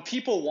 So when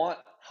people want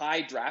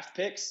high draft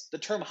picks, the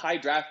term high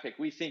draft pick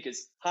we think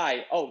is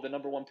high. Oh, the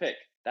number 1 pick.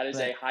 That is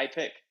a high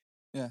pick.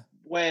 Yeah.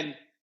 When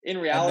in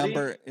reality, a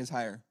number is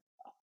higher.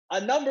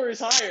 A number is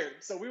higher.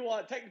 So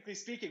technically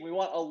speaking, we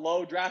want a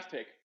low draft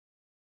pick.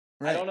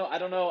 Right. I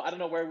don't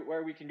know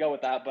where we can go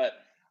with that, but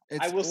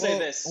I will say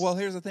this. Well,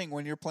 here's the thing.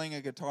 When you're playing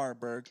a guitar,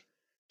 Berg,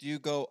 do you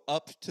go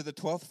up to the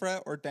 12th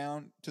fret or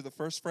down to the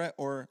 1st fret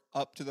or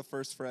up to the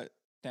 1st fret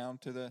down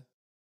to the...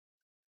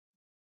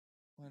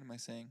 What am I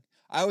saying?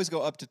 I always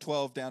go up to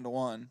 12, down to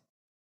 1.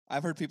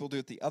 I've heard people do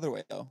it the other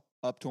way, though.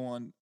 Up to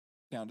 1,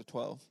 down to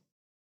 12.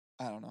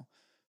 I don't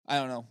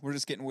know. We're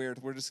just getting weird.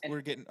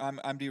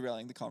 I'm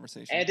derailing the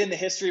conversation. And in the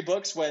history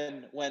books,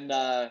 when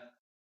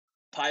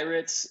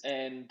Pirates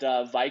and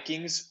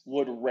Vikings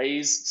would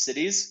raise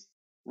cities,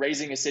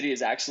 raising a city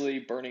is actually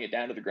burning it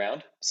down to the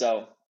ground.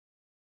 So,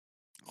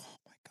 oh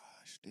my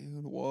gosh,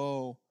 dude,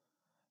 whoa!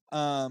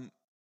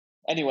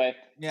 Anyway,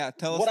 Yeah,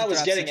 tell us what the I was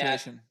draft getting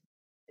situation.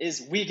 at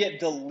is we get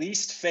the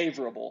least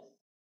favorable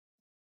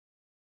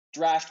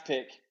draft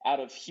pick out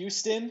of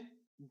Houston,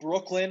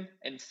 Brooklyn,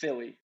 and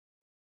Philly.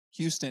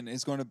 Houston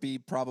is going to be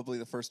probably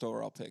the first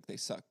overall pick. They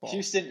suck balls.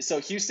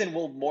 Houston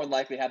will more than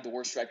likely have the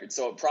worst record,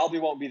 so it probably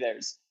won't be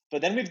theirs.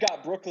 But then we've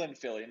got Brooklyn and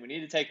Philly, and we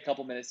need to take a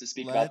couple minutes to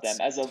speak about them.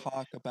 Let's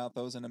talk about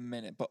those in a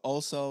minute. But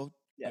also,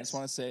 I just Yes,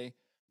 want to say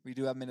we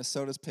do have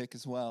Minnesota's pick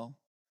as well.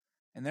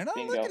 And they're not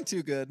bingo. looking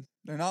too good.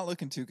 They're not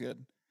looking too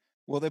good.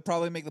 Will they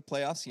probably make the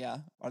playoffs? Yeah.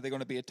 Are they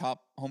going to be a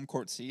top home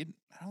court seed?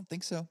 I don't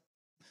think so.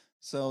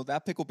 So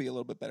that pick will be a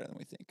little bit better than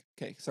we think.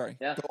 Okay, sorry.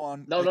 Yeah. Go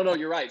on. No,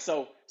 you're right.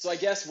 So I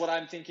guess what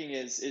I'm thinking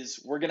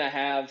is we're gonna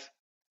have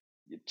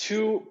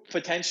two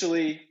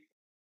potentially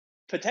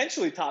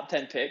top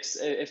 10 picks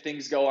if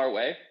things go our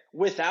way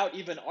without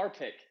even our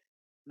pick,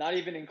 not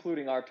even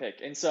including our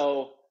pick. And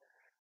so,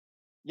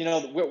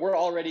 we're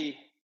already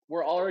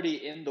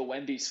in the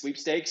Wemby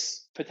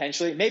sweepstakes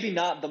potentially. Maybe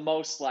not the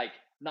most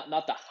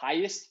not the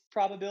highest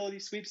probability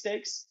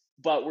sweepstakes,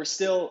 but we're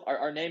still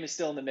our name is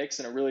still in the mix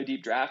in a really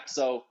deep draft.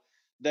 So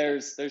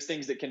there's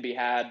things that can be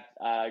had,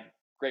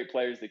 great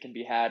players that can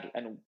be had,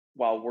 and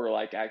while we're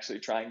actually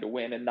trying to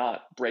win and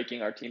not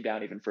breaking our team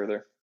down even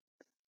further.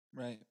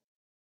 Right.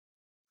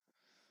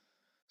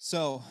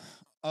 So,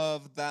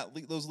 of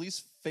those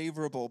least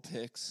favorable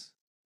picks,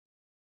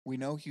 we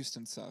know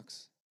Houston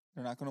sucks.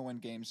 They're not going to win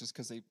games just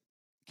because they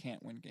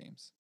can't win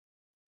games.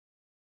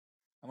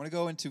 I'm going to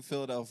go into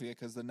Philadelphia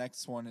because the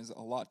next one is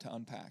a lot to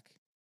unpack.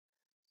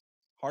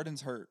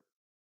 Harden's hurt.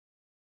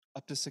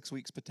 Up to 6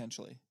 weeks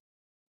potentially.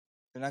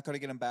 They're not going to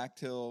get him back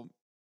till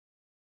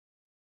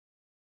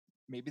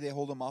maybe they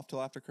hold him off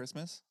till after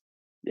Christmas.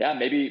 Yeah,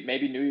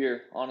 maybe New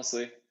Year,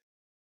 honestly.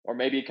 Or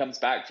maybe he comes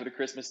back for the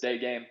Christmas Day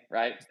game,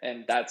 right?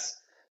 And that's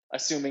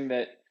assuming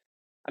that,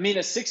 a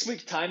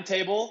 6-week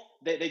timetable,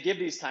 they give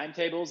these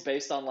timetables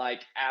based on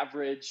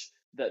average,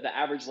 the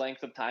average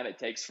length of time it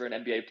takes for an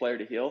NBA player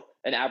to heal,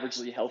 an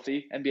averagely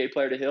healthy NBA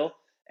player to heal.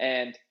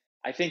 And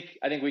I think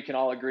we can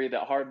all agree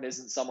that Harden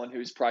isn't someone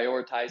who's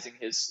prioritizing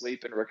his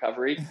sleep and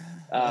recovery,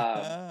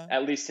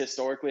 at least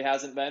historically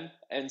hasn't been.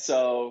 And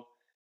so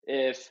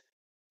if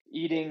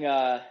eating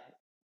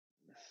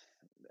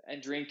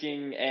and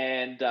drinking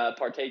and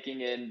partaking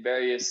in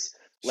various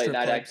late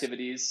night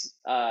activities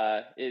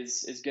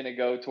is going to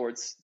go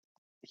towards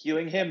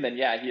healing him, then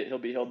yeah, he'll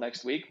be healed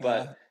next week.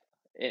 But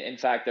in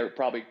fact, they're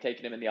probably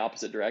taking him in the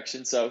opposite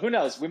direction. So who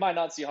knows? We might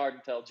not see Harden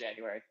until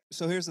January.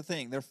 So here's the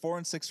thing: they're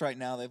 4-6 right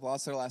now. They've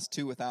lost their last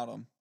 2 without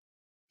him.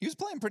 He was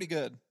playing pretty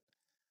good.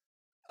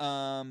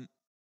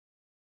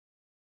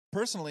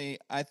 Personally,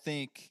 I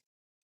think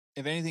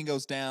if anything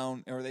goes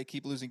down or they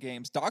keep losing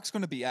games, Doc's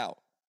going to be out.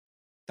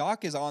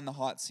 Doc is on the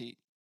hot seat.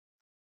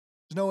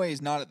 There's no way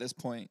he's not at this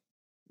point.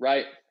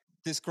 Right.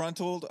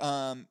 Disgruntled.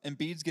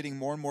 Embiid's getting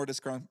more and more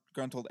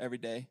disgruntled every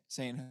day,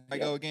 saying, I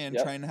go again,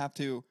 trying to have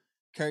to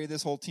carry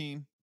this whole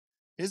team.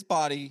 His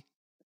body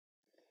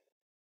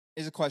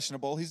is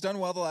questionable. He's done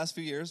well the last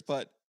few years,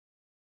 but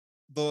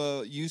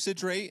the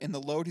usage rate and the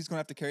load he's going to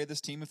have to carry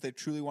this team if they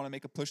truly want to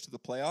make a push to the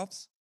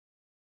playoffs,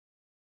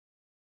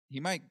 he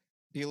might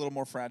be a little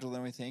more fragile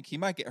than we think. He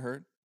might get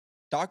hurt.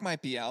 Doc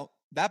might be out.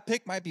 That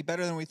pick might be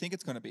better than we think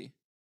it's going to be,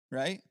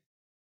 right?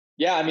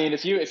 Yeah,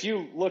 if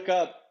you look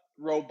up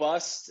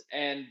robust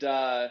and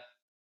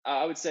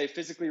I would say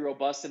physically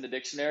robust in the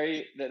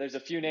dictionary, there's a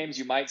few names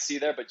you might see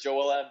there, but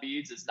Joel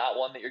Embiid is not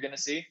one that you're going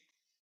to see.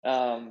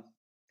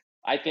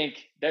 I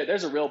think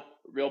there's a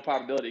real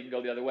probability he can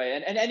go the other way.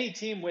 And any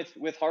team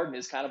with Harden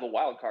is kind of a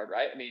wild card,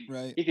 right?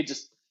 Right. He could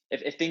just,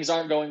 if things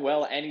aren't going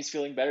well and he's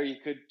feeling better, he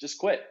could just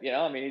quit.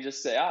 He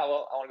just say,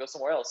 well, I want to go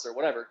somewhere else or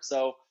whatever.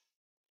 So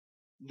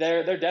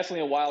they're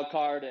definitely a wild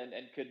card and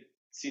could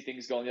see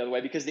things going the other way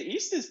because the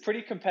East is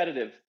pretty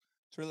competitive.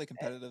 It's really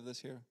competitive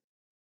this year.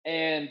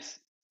 And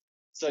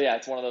so yeah,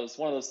 it's one of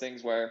those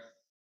things where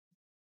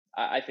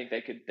I think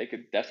they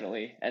could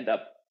definitely end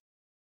up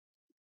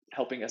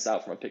helping us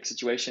out from a pick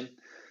situation.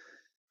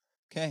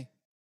 Okay.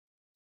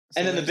 So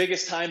and then the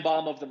biggest time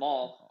bomb of them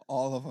all.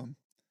 All of them.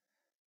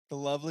 The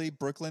lovely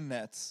Brooklyn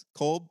Nets.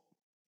 Cole,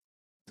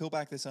 peel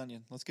back this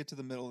onion. Let's get to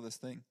the middle of this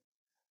thing.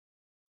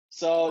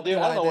 So, dude,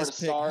 I don't know where to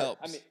start.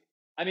 Helps.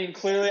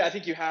 Clearly, I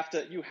think you have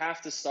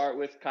to start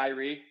with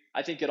Kyrie.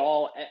 I think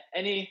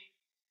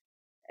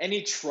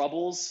any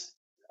troubles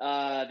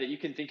that you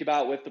can think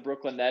about with the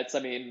Brooklyn Nets.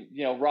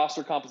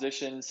 Roster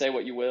composition, say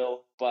what you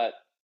will, but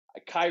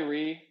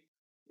Kyrie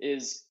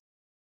is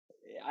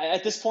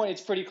at this point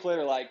it's pretty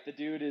clear. The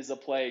dude is a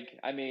plague.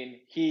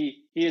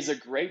 He is a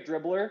great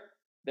dribbler.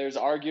 There's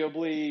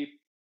arguably,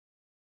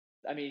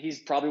 he's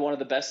probably one of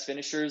the best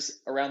finishers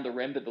around the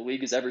rim that the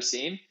league has ever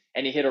seen.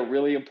 And he hit a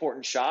really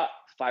important shot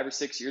 5 or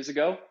 6 years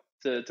ago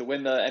to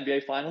win the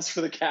NBA Finals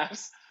for the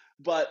Cavs.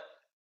 But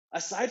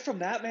aside from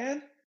that,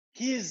 man,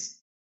 he's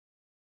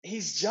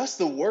just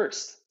the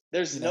worst.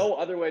 There's no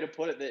other way to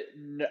put it.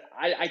 That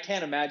I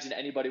can't imagine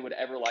anybody would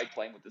ever like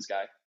playing with this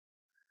guy.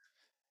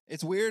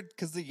 It's weird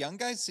because the young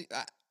guys.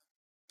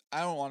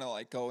 I don't want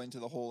to go into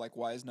the whole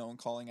why is no one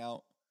calling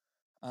out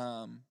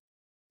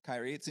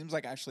Kyrie. It seems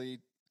like actually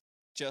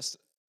just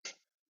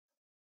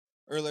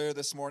earlier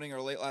this morning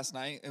or late last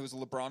night, it was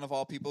LeBron of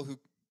all people who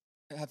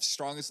had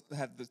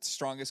the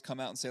strongest come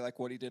out and say like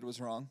what he did was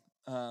wrong.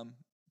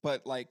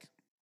 But like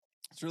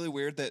it's really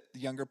weird that the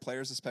younger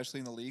players, especially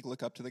in the league,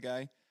 look up to the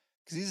guy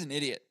because he's an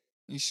idiot.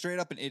 He's straight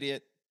up an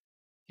idiot.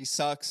 He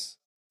sucks.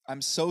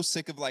 I'm so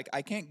sick of like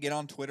I can't get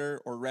on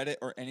Twitter or Reddit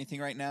or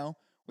anything right now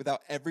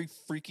without every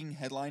freaking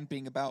headline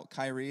being about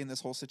Kyrie and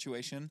this whole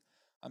situation.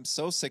 I'm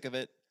so sick of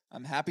it.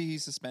 I'm happy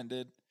he's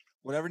suspended.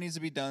 Whatever needs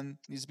to be done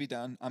needs to be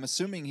done. I'm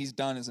assuming he's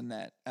done as a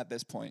net at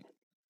this point.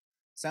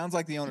 Sounds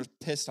like the owner's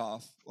pissed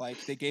off.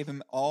 Like they gave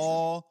him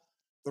all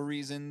the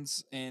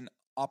reasons and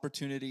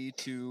opportunity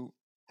to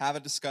have a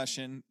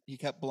discussion. He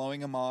kept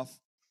blowing him off.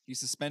 He's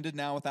suspended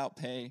now without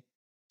pay.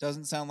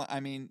 Doesn't sound like,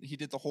 I mean, he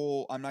did the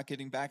whole I'm not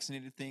getting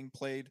vaccinated thing,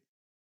 played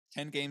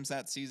 10 games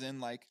that season.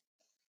 Like,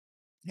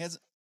 he has,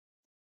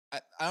 I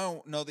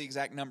don't know the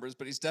exact numbers,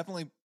 but he's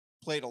definitely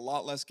played a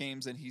lot less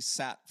games than he's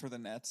sat for the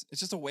Nets.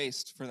 It's just a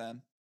waste for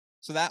them.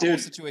 So that whole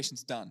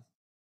situation's done.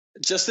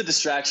 Just a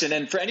distraction.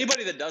 And for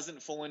anybody that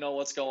doesn't fully know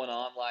what's going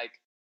on, like,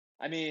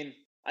 I mean,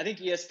 I think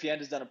ESPN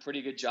has done a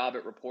pretty good job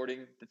at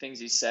reporting the things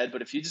he said.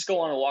 But if you just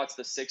go on and watch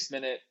the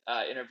 6-minute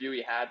interview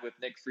he had with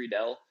Nick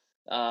Friedel,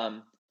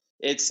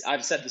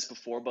 I've said this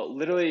before, but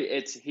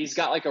literally he's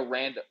got like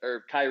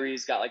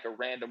Kyrie's got like a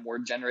random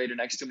word generator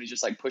next to him. He's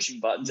just like pushing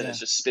buttons and it's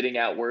just spitting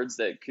out words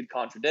that could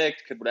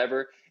contradict, could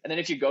whatever. And then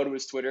if you go to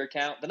his Twitter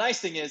account, the nice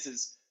thing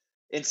is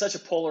in such a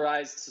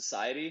polarized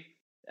society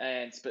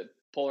and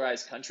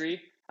polarized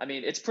country, I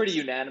mean, it's pretty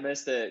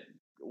unanimous that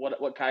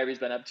what Kyrie's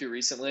been up to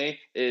recently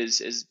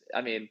is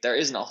I mean, there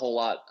isn't a whole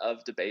lot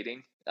of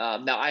debating.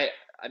 Now I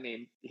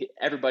mean,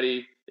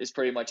 everybody is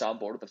pretty much on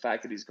board with the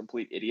fact that he's a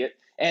complete idiot.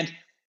 And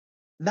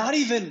not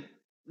even,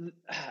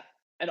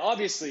 and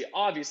obviously,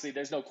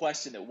 there's no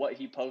question that what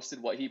he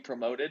posted, what he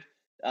promoted,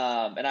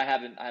 and I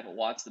haven't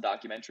watched the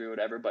documentary or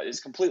whatever, but is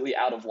completely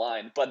out of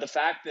line. But the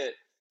fact that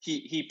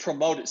he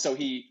promoted, so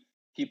he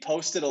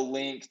posted a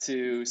link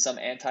to some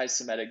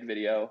anti-Semitic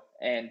video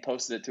and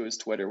posted it to his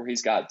Twitter, where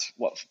he's got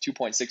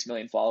 2.6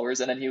 million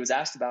followers, and then he was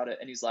asked about it,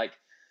 and he's like,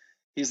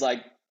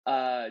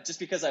 just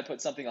because I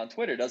put something on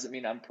Twitter doesn't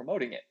mean I'm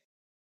promoting it,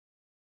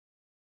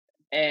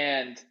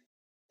 and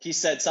he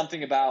said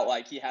something about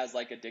like he has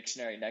like a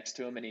dictionary next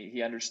to him and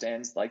he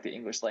understands like the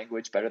English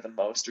language better than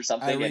most or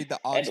something. I read the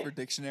Oxford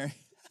Dictionary.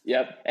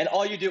 Yep. And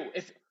all you do,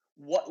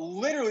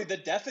 literally the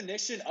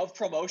definition of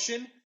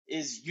promotion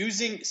is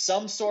using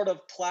some sort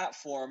of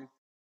platform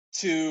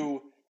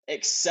to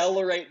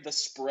accelerate the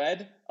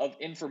spread of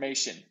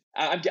information.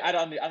 I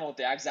don't know what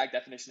the exact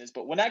definition is,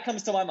 but when that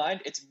comes to my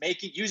mind, it's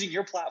using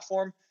your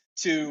platform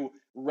to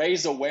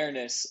raise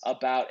awareness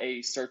about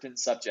a certain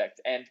subject.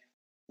 And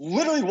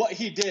literally what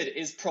he did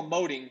is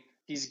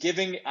he's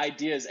giving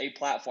ideas a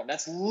platform.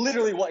 That's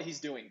literally what he's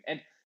doing. And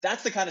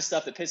that's the kind of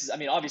stuff that pisses,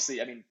 obviously,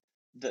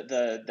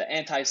 the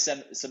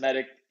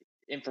anti-Semitic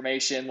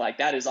information, like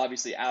that is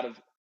obviously out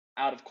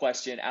of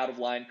question, out of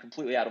line,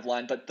 completely out of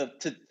line. But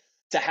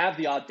to have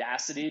the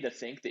audacity to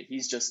think that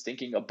he's just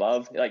thinking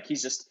above, like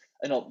he's just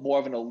more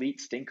of an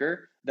elite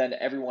thinker than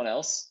everyone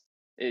else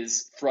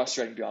is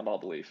frustrating beyond all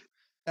belief.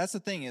 That's the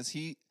thing is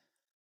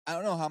I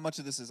don't know how much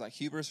of this is like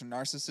hubris or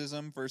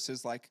narcissism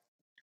versus like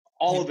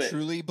all of it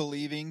truly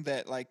believing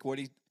that like what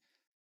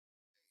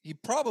he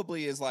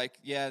probably is like,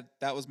 yeah,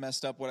 that was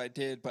messed up what I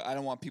did, but I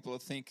don't want people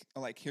to think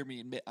like hear me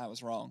admit I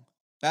was wrong.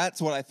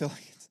 That's what I feel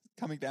like it's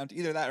coming down to.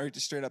 Either that or he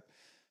just straight up,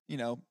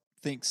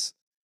 thinks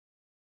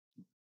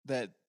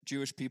that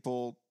Jewish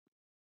people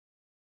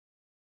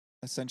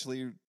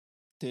essentially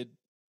did,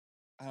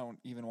 I don't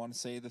even want to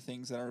say the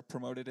things that are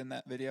promoted in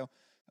that video.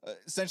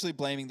 Essentially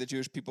blaming the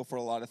Jewish people for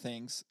a lot of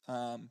things,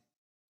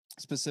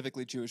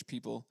 specifically Jewish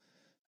people.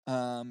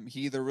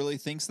 He either really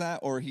thinks that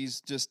or he's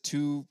just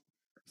too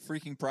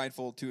freaking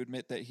prideful to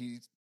admit that he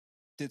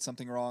did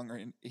something wrong or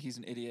he's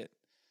an idiot.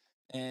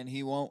 And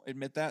he won't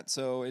admit that,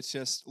 so it's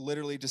just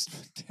literally just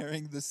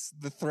tearing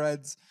the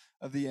threads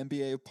of the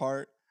NBA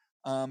apart.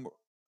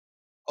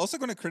 Also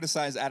going to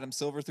criticize Adam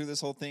Silver through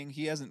this whole thing.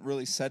 He hasn't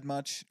really said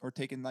much or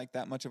taken like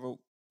that much of a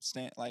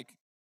stand. Like,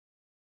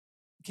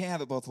 can't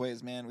have it both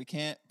ways, man. We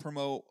can't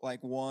promote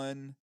like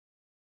one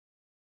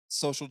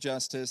social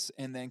justice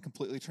and then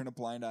completely turn a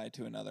blind eye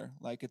to another.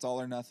 Like it's all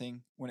or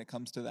nothing when it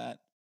comes to that.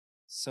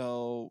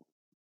 So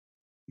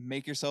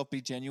make yourself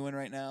be genuine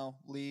right now,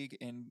 league,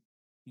 and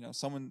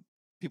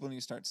people need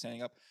to start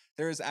standing up.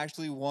 There is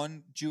actually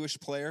one Jewish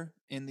player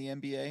in the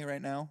NBA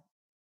right now.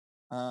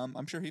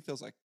 I'm sure he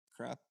feels like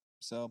crap.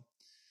 So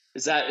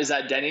is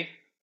that Denny?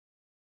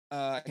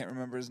 I can't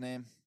remember his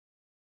name.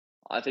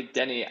 I think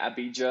Denny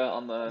Abidja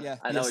on the. Yeah,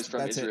 I know he's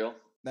from Israel.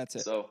 That's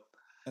it. So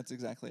that's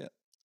exactly it.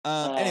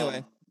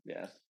 Anyway,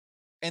 yeah.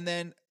 And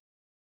then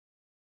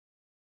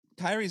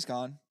Kyrie's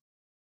gone.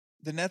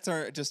 The Nets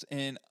are just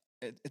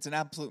it's an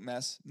absolute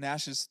mess.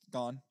 Nash is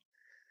gone.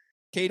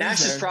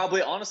 Nash is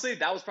probably, honestly,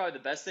 that was probably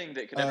the best thing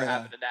that could ever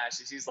happen to Nash.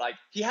 Is he's like,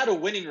 he had a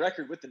winning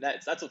record with the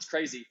Nets. That's what's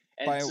crazy.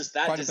 And it's just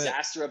that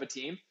disaster of a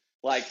team.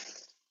 Like,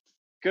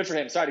 Good for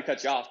him. Sorry to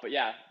cut you off, but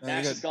yeah, No, you're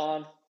Nash is good.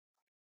 gone.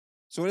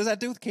 So what does that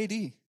do with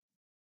KD?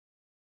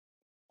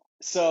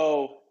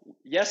 So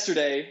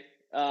yesterday,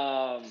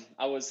 I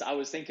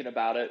was thinking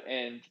about it,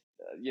 and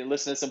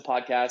listening to some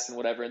podcasts and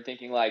whatever, and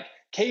thinking like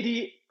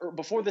KD,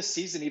 before the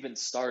season even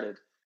started,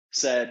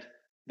 said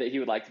that he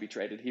would like to be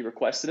traded. He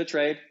requested a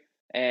trade,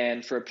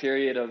 and for a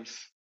period of,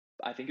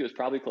 I think it was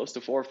probably close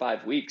to 4 or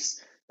 5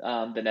 weeks,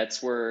 the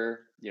Nets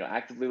were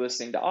actively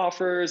listening to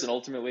offers, and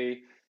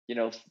ultimately,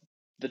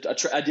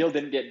 a deal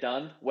didn't get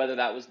done. Whether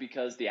that was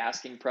because the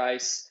asking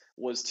price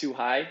was too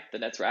high, the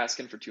Nets were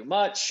asking for too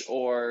much,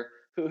 or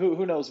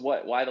who knows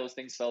why those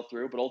things fell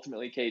through. But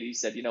ultimately, KD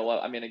said, you know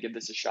what, I'm going to give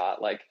this a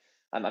shot. Like,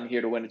 I'm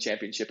here to win a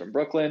championship in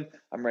Brooklyn.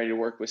 I'm ready to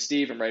work with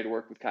Steve. I'm ready to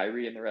work with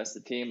Kyrie and the rest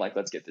of the team. Like,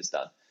 let's get this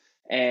done.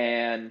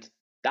 And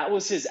that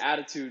was his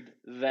attitude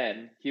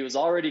then. He was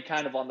already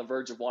kind of on the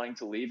verge of wanting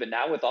to leave. And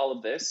now with all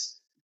of this,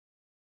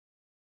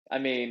 I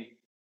mean,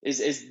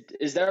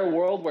 is there a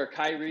world where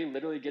Kyrie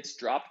literally gets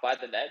dropped by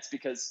the Nets?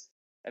 Because,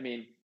 I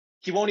mean,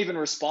 he won't even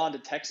respond to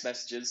text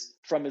messages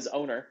from his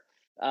owner.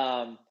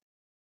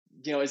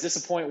 Is this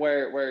a point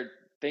where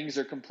things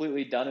are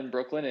completely done in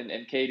Brooklyn,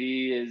 and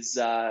KD is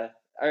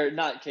or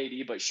not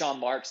KD, but Sean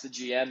Marks, the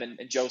GM,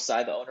 and Joe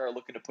Tsai, the owner, are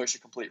looking to push a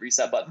complete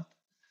reset button?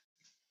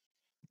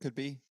 Could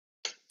be.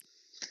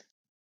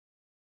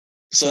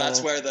 So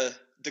that's where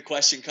the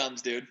question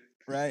comes, dude.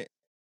 Right.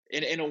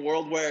 In a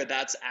world where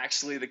that's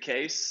actually the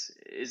case,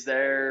 is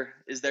there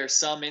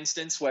some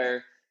instance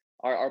where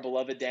our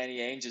beloved Danny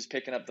Ainge is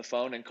picking up the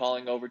phone and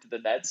calling over to the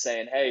Nets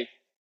saying, hey,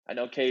 I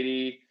know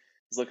KD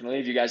is looking to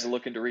leave. You guys are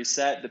looking to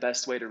reset. The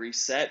best way to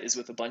reset is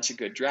with a bunch of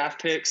good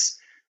draft picks.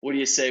 What do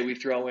you say we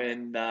throw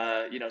in,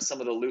 some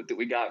of the loot that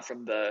we got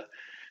from the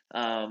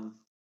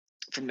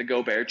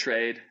Gobert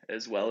trade,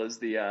 as well as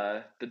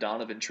the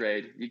Donovan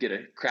trade? You get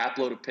a crap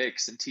load of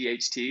picks and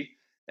THT,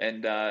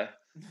 and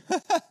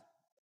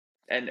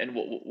and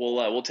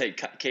we'll take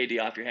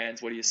KD off your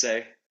hands. What do you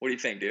say? What do you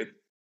think, dude?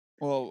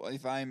 Well,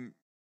 if I'm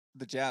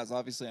the Jazz,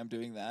 obviously I'm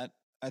doing that.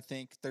 I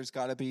think there's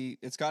got to be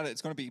it's going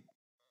to be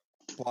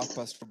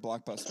blockbuster for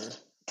blockbuster.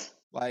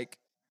 Like,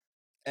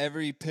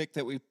 every pick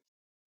that we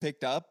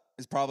picked up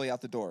is probably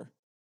out the door.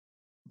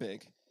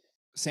 Big.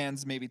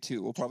 Sans maybe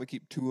 2. We'll probably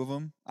keep 2 of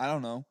them. I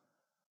don't know.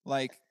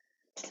 Like,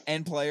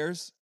 end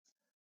players.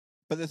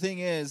 But the thing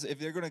is, if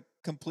they're going to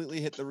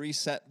completely hit the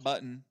reset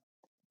button,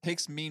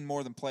 picks mean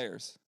more than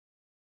players,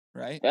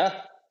 right?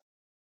 Yeah.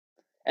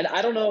 And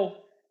I don't know.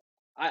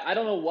 I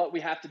don't know what we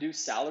have to do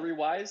salary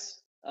wise.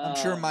 I'm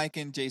sure Mike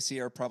and JC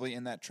are probably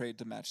in that trade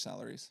to match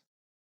salaries.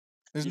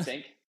 You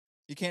think?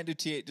 You can't do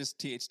just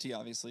THT,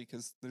 obviously,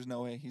 because there's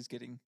no way he's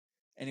getting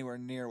anywhere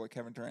near what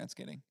Kevin Durant's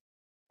getting.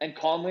 And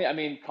Conley,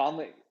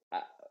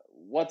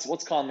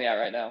 what's Conley at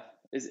right now?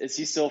 Is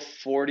he still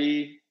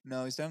 40?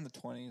 No, he's down in the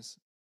 20s.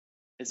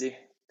 Is he?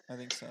 I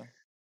think so.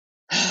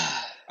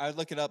 I'd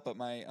look it up, but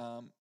my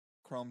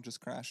Chrome just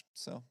crashed.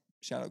 So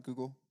shout out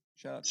Google.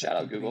 Shout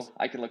out Google.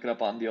 I can look it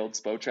up on the old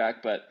SPO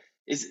but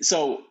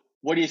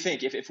what do you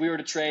think? If we were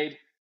to trade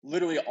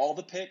literally all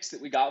the picks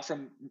that we got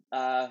from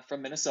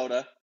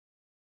Minnesota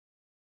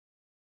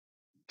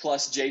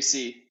plus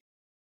JC,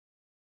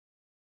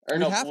 or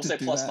no, we'll say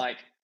plus Mike.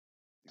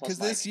 Because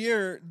this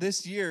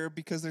year,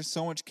 because there's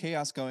so much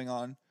chaos going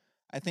on,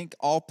 I think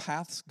all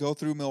paths go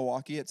through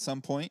Milwaukee at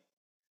some point.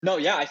 No,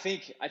 yeah, I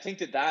think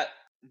that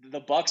the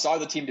Bucks are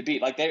the team to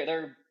beat. Like,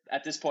 they're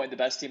at this point the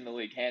best team in the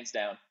league, hands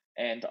down.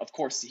 And of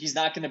course, he's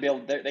not going to be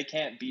able. They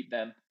can't beat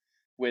them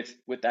with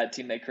that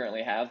team they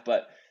currently have.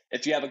 But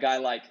if you have a guy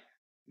like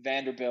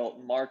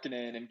Vanderbilt,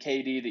 Markkanen, and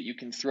KD that you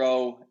can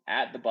throw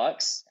at the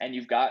Bucks, and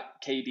you've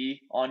got KD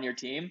on your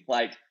team,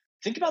 like,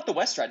 think about the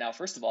West right now.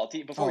 First of all,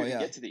 before we even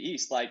get to the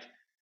East, like,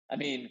 I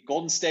mean,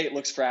 Golden State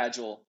looks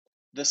fragile.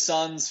 The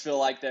Suns feel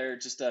like they're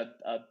just a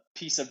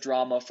piece of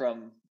drama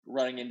from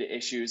running into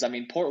issues. I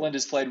mean, Portland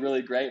has played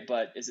really great,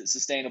 but is it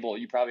sustainable?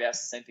 You probably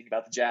asked the same thing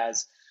about the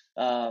Jazz.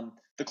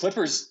 The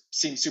Clippers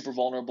seem super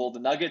vulnerable. The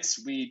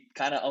Nuggets, we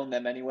kind of own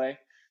them anyway.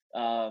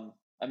 I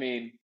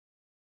mean,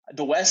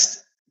 the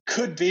West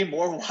could be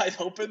more wide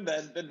open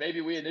than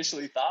maybe we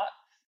initially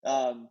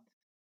thought,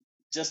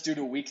 just due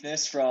to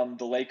weakness from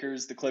the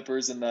Lakers, the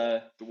Clippers, and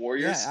the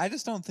Warriors. Yeah, I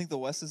just don't think the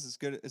West is as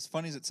good. As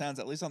funny as it sounds,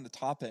 at least on the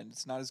top end,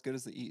 it's not as good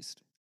as the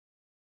East.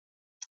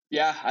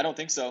 Yeah, I don't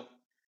think so.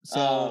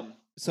 Yeah.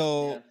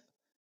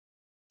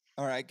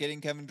 All right,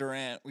 getting Kevin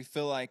Durant, we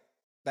feel like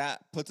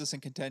that puts us in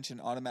contention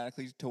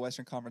automatically to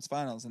Western Conference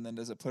Finals, and then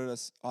does it put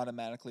us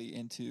automatically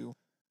into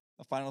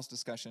a finals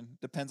discussion?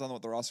 Depends on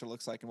what the roster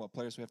looks like and what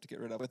players we have to get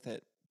rid of with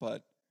it.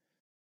 But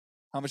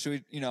how much do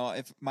we,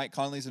 if Mike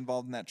Conley's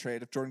involved in that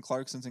trade, if Jordan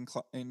Clarkson's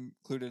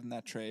included in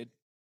that trade,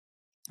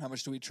 how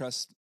much do we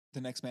trust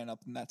the next man up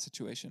in that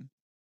situation?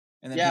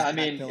 And then I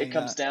mean, it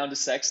comes down to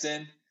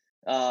Sexton.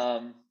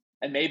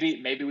 And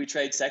maybe we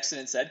trade Sexton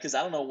instead, because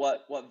I don't know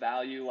what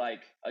value,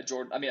 like, a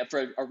Jordan. I mean,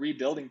 for a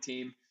rebuilding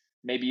team,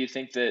 maybe you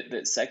think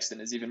that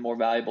Sexton is even more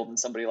valuable than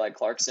somebody like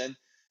Clarkson,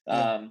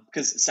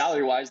 because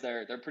salary wise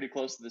they're pretty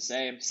close to the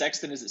same.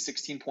 Sexton is at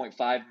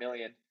 $16.5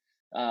 million.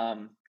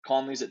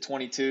 Conley's at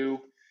 22.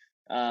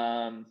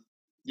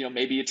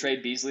 Maybe you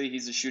trade Beasley.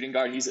 He's a shooting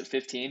guard. He's at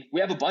 15.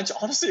 We have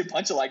honestly, a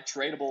bunch of like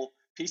tradable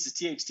pieces.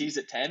 THT's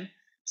at 10.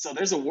 So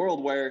there's a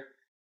world where,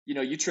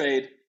 you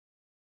trade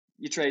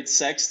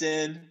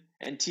Sexton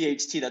and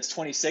THT. That's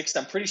 26.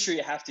 I'm pretty sure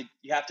you have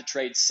to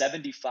trade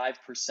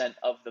 75%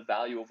 of the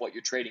value of what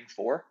you're trading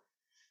for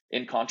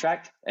in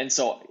contract. And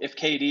so if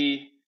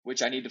KD,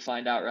 which I need to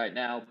find out right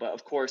now, but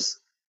of course,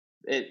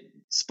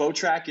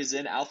 Spotrac is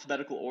in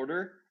alphabetical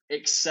order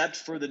except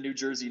for the New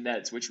Jersey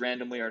Nets, which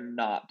randomly are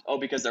not. Oh,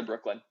 because they're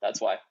Brooklyn. That's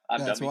why.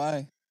 That's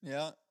why.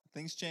 Yeah,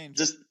 things change.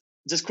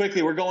 Just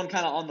quickly, we're going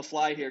kind of on the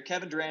fly here.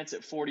 Kevin Durant's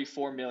at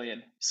 44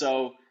 million.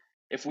 So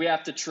if we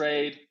have to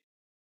trade,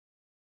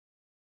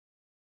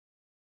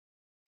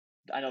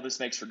 I know this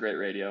makes for great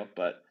radio,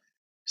 but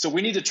so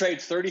we need to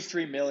trade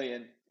 33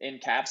 million in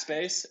cap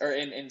space or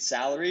in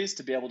salaries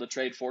to be able to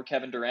trade for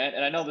Kevin Durant.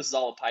 And I know this is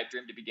all a pipe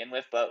dream to begin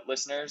with, but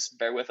listeners,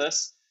 bear with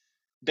us.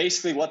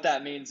 Basically what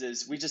that means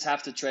is we just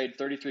have to trade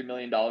 $33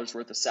 million worth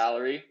of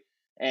salary.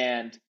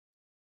 And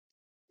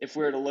if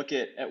we were to look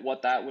at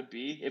what that would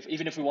be,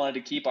 even if we wanted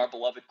to keep our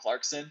beloved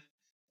Clarkson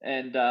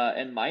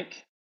and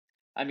Mike,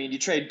 I mean, you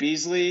trade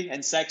Beasley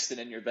and Sexton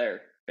and you're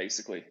there,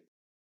 basically.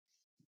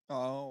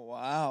 Oh,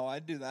 wow.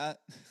 I'd do that.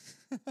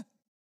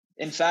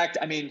 In fact,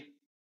 I mean,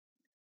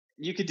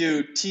 you could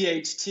do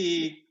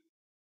THT.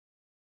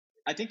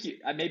 I think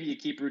maybe you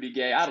keep Rudy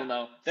Gay. I don't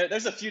know.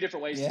 There's a few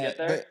different ways to get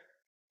there. But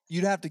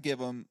you'd have to give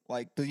them,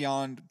 like,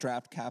 beyond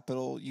draft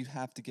capital, you'd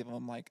have to give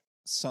them, like,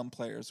 some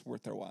players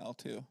worth their while,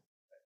 too.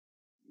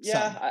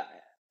 Yeah,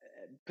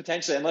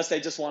 potentially, unless they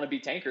just want to be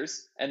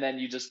tankers. And then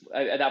you just,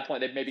 at that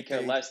point, they maybe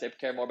care less. They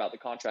care more about the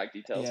contract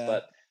details. Yeah.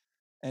 But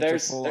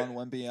there's full on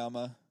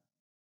Wembanyama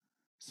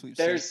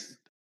sweepstakes.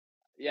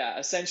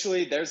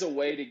 Essentially, there's a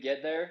way to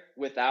get there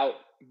without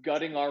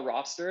gutting our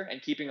roster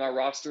and keeping our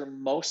roster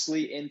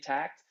mostly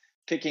intact,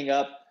 picking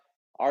up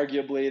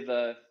arguably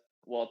the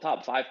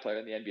top 5 player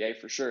in the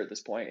NBA for sure at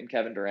this point in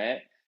Kevin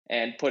Durant,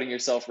 and putting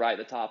yourself right at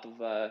the top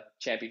of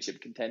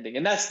championship contending.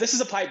 And this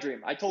is a pipe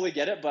dream. I totally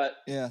get it, but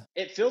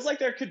it feels like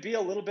there could be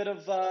a little bit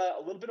of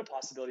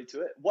possibility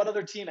to it. What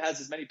other team has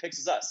as many picks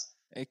as us?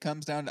 It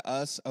comes down to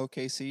us,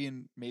 OKC,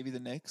 and maybe the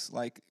Knicks,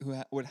 like who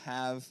would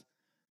have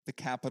the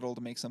capital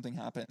to make something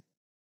happen.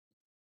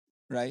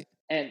 Right.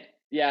 And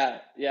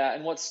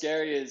and what's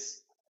scary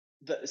is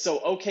so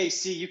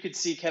OKC, you could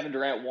see Kevin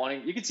Durant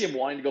wanting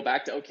to go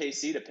back to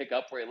OKC to pick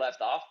up where he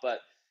left off, but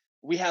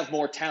we have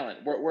more talent.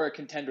 We're a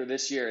contender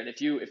this year, and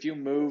if you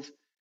move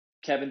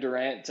Kevin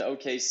Durant to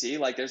OKC,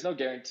 like there's no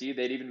guarantee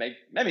they'd even make.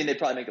 I mean, they'd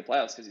probably make the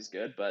playoffs because he's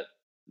good, but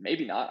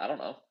maybe not. I don't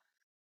know.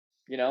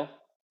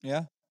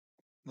 Yeah.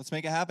 Let's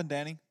make it happen,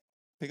 Danny.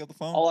 Pick up the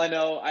phone. All I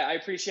know, I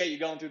appreciate you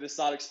going through this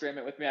thought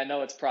experiment with me. I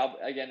know it's probably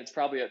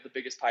the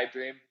biggest pipe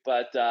dream,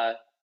 but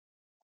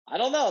I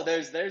don't know.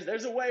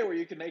 There's a way where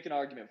you can make an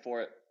argument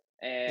for it,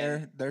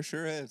 and there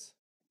sure is.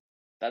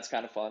 That's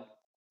kind of fun.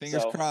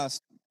 Fingers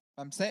crossed.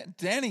 I'm saying,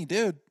 Danny,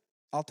 dude,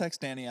 I'll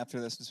text Danny after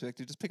this.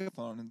 Just pick up the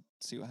phone and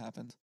see what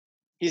happens.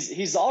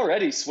 He's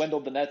already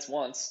swindled the Nets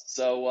once,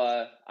 so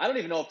I don't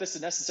even know if this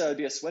would necessarily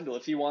be a swindle.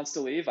 If he wants to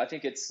leave, I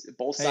think it's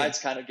both sides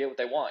kind of get what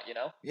they want,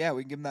 Yeah,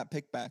 we can give him that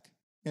pick back.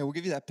 Yeah, we'll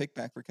give you that pick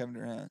back for Kevin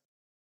Durant.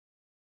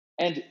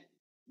 And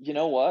you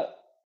know what?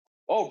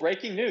 Oh,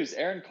 breaking news.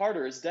 Aaron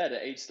Carter is dead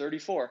at age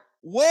 34.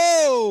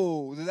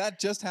 Whoa! Did that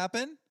just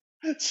happen?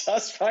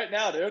 Just right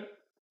now, dude.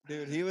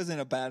 Dude, he was in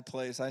a bad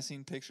place. I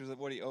seen pictures of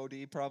what he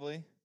OD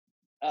probably.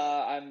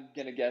 I'm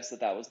going to guess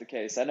that was the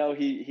case. I know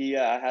he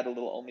had a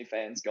little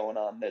OnlyFans going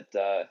on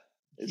that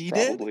is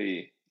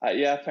probably...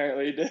 yeah,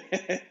 apparently he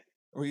did.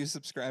 Were you a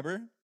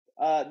subscriber?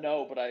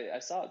 No, but I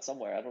saw it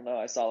somewhere. I don't know.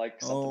 I saw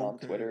like something on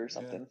Twitter or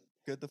something. Yeah.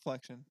 Good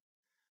deflection.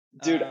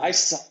 Dude, I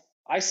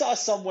saw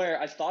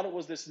somewhere, I thought it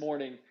was this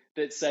morning,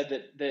 that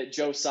said that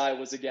Joe Tsai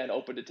was again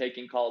open to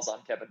taking calls on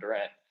Kevin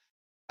Durant.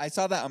 I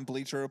saw that on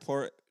Bleacher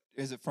Report.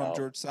 Is it from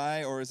George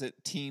Tsai, or is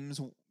it teams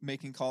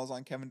making calls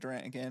on Kevin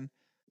Durant again?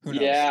 Who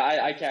knows? Yeah,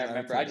 I can't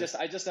remember. I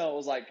just know it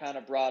was like kind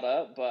of brought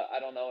up, but I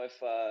don't know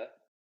if I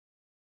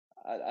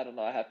don't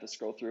know. I have to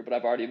scroll through, but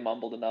I've already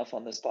mumbled enough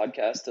on this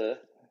podcast to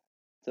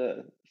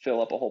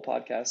fill up a whole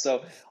podcast.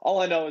 So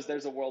all I know is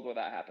there's a world where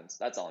that happens.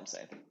 That's all I'm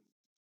saying.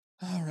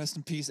 Oh, rest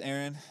in peace,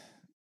 Aaron.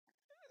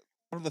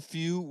 One of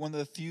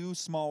the few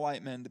small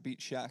white men to beat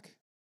Shaq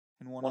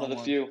in one-on-one. One of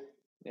the few.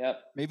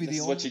 Yep. Maybe this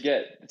is what you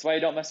get. That's why you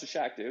don't mess with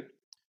Shaq, dude.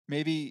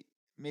 Maybe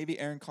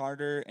Aaron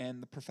Carter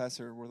and the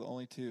Professor were the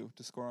only two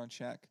to score on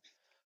Shaq.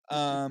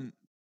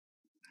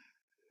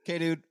 Okay,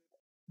 dude.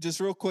 Just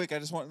real quick,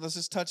 let's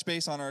just touch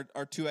base on our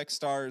 2X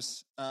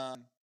stars,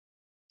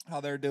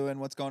 how they're doing,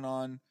 what's going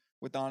on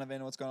with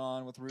Donovan, what's going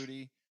on with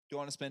Rudy. Don't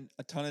want to spend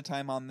a ton of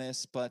time on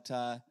this, but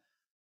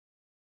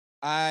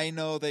I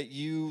know that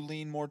you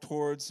lean more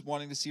towards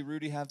wanting to see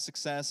Rudy have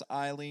success.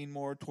 I lean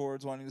more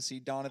towards wanting to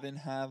see Donovan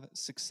have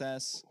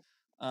success.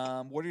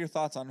 What are your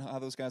thoughts on how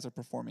those guys are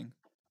performing?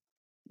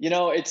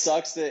 It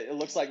sucks that it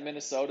looks like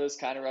Minnesota's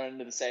kind of running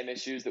into the same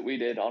issues that we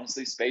did.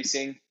 Honestly,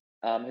 spacing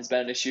has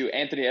been an issue.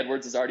 Anthony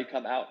Edwards has already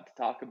come out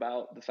to talk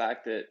about the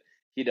fact that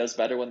he does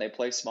better when they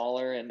play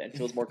smaller and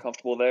feels more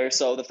comfortable there.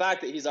 So the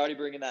fact that he's already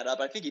bringing that up,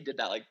 I think he did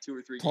that like 2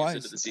 or 3 games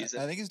into Twice. the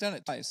season. I think he's done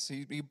it twice.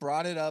 He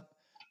brought it up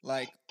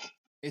like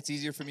it's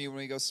easier for me when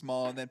we go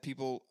small, and then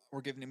people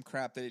were giving him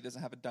crap that he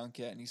doesn't have a dunk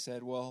yet, and he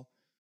said, "Well,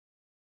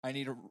 I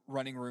need a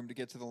running room to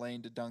get to the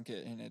lane to dunk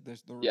it, and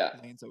the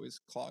lane's always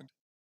clogged."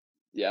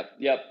 Yep,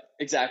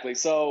 exactly.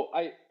 So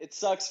it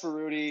sucks for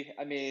Rudy.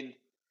 I mean,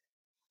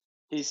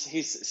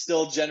 he's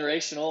still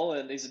generational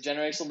and he's a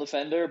generational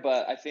defender,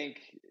 but I think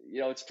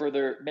it's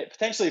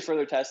potentially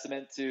further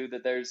testament to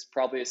that there's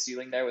probably a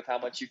ceiling there with how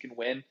much you can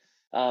win.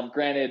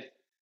 Granted,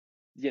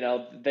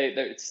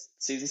 it's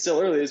season's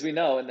still early as we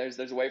know, and there's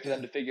a way for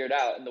them to figure it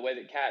out. And the way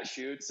that Cat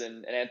shoots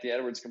and Anthony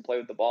Edwards can play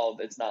with the ball,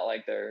 it's not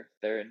like they're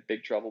in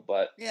big trouble.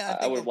 But yeah,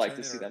 I would have liked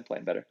to see them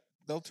playing better.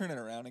 They'll turn it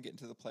around and get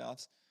into the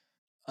playoffs.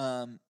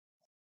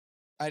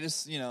 I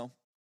just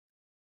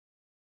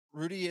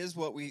Rudy is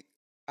what we,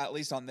 at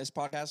least on this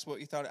podcast, what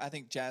you thought. I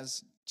think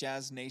Jazz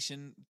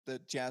Nation, the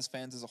Jazz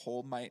fans as a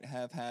whole, might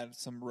have had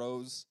some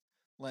rose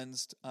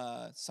lensed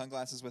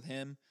sunglasses with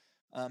him.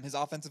 His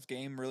offensive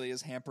game really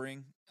is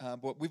hampering.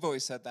 But we've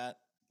always said that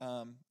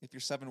if you're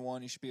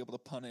 7'1", you should be able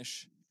to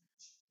punish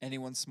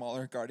anyone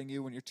smaller guarding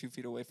you when you're 2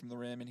 feet away from the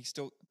rim, and he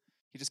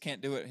just can't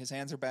do it. His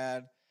hands are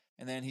bad,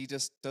 and then he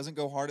just doesn't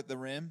go hard at the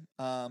rim.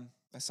 I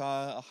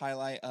saw a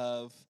highlight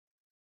of,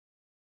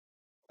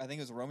 I think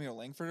it was Romeo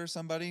Langford or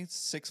somebody,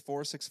 6'4",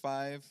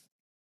 6'5",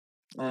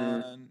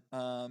 on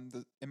I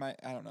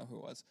don't know who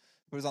it was,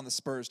 but it was on the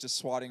Spurs just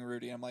swatting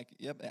Rudy. I'm like,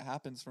 yep, it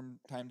happens from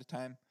time to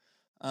time.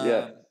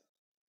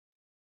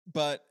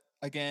 But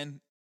again,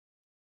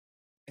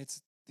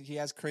 he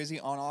has crazy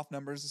on-off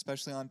numbers,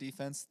 especially on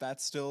defense.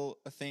 That's still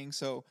a thing.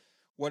 So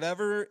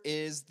whatever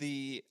is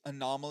the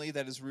anomaly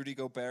that is Rudy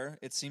Gobert,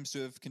 it seems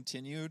to have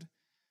continued.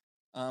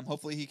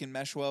 Hopefully he can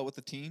mesh well with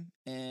the team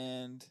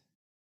and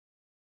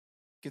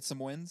get some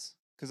wins,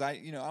 because I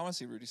want to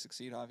see Rudy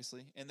succeed,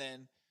 obviously. And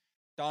then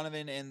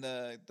Donovan and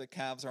the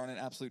Cavs are on an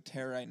absolute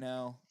tear right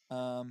now.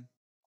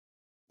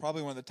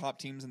 Probably one of the top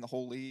teams in the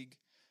whole league.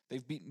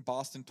 They've beaten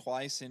Boston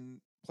twice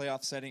in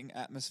playoff setting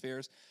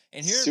atmospheres.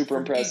 And here, super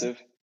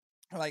impressive.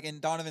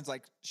 And Donovan's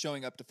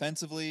showing up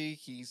defensively.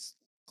 He's,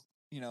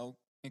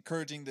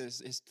 encouraging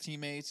his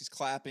teammates. He's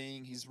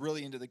clapping. He's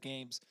really into the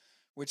games,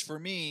 which for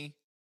me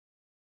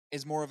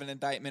is more of an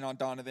indictment on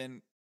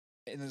Donovan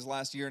in his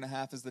last year and a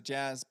half as the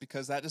Jazz,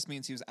 because that just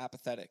means he was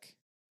apathetic.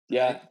 Right?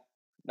 Yeah,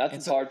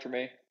 that's hard for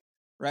me.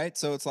 Right?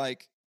 So it's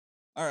like,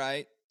 all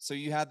right, so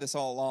you had this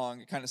all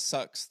along. It kind of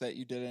sucks that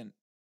you didn't,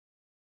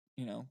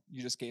 you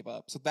just gave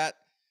up. So that,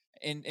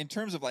 in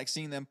terms of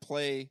seeing them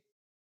play,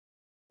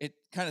 it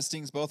kind of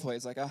stings both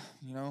ways.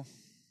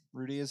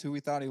 Rudy is who we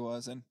thought he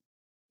was, and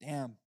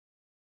damn,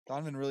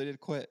 Donovan really did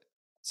quit.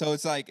 So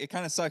it's it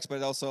kind of sucks,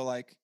 but also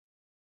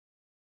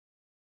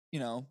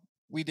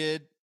we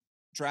did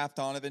draft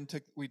Donovan.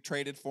 We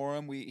traded for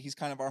him. He's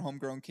kind of our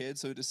homegrown kid.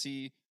 So to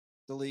see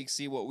the league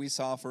see what we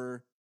saw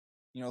for,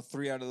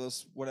 3 out of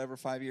those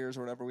 5 years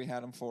or whatever we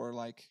had him for,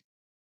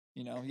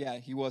 yeah,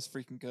 he was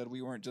freaking good.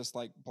 We weren't just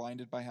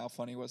blinded by how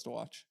fun he was to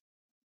watch.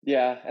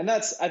 Yeah, and I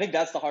think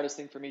that's the hardest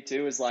thing for me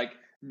too, is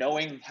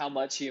knowing how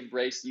much he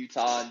embraced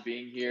Utah and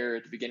being here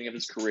at the beginning of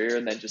his career,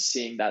 and then just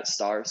seeing that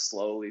star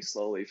slowly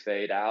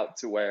fade out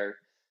to where,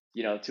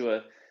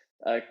 to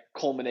a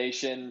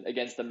culmination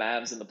against the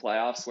Mavs in the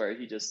playoffs where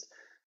he just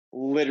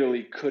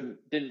literally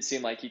didn't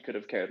seem like he could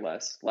have cared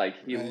less.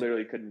 He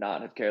literally could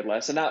not have cared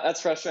less. And now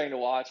that's frustrating to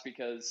watch,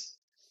 because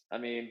I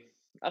mean,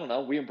 I don't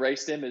know, we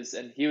embraced him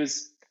and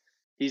he's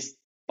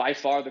by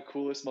far the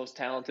coolest, most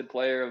talented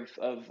player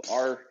of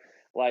our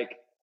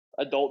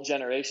adult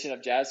generation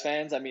of Jazz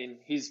fans. I mean,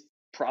 he's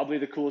probably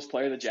the coolest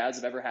player the Jazz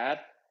have ever had.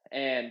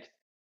 And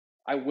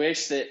I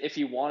wish that if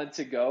he wanted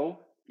to go,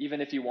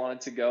 even if he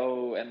wanted to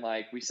go and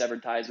we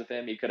severed ties with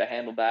him, he could have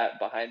handled that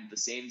behind the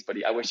scenes, but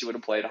I wish he would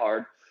have played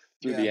hard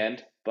through the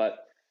end. But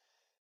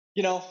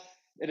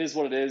it is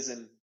what it is,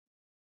 and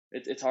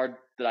it's hard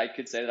that I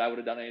could say that I would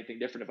have done anything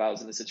different if I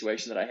was in a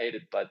situation that I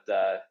hated. But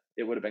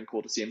it would have been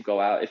cool to see him go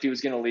out. If he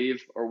was going to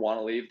leave or want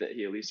to leave, that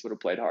he at least would have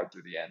played hard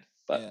through the end.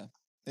 But yeah,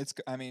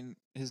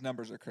 his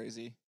numbers are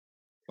crazy.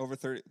 Over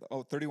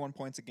 31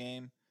 points a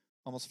game,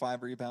 almost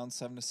 5 rebounds,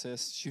 7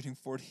 assists, shooting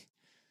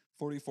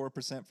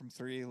 44% from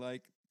three.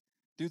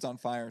 Dude's on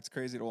fire. It's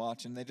crazy to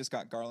watch, and they just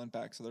got Garland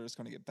back, so they're just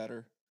going to get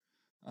better.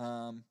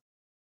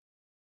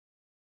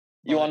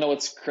 You want to know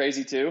what's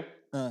crazy too?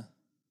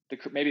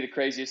 Maybe the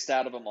craziest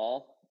stat of them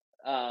all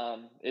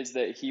is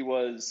that he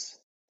was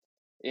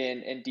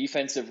in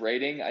defensive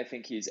rating. I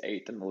think he's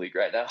 8th in the league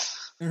right now.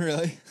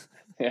 Really?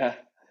 Yeah.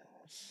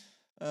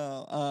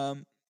 Oh,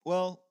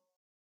 well,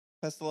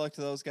 best of luck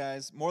to those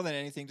guys. More than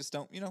anything, just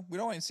don't, we don't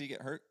want to see you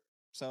get hurt.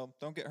 So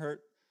don't get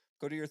hurt.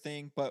 Go do your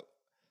thing. But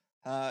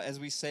as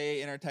we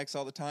say in our texts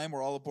all the time,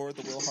 we're all aboard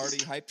the Will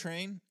Hardy hype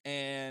train,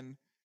 and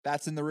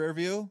that's in the rear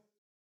view.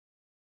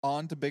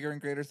 On to bigger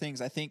and greater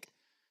things. I think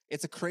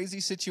it's a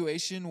crazy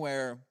situation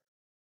where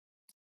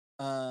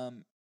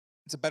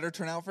it's a better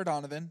turnout for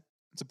Donovan.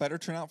 It's a better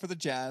turnout for the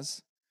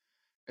Jazz.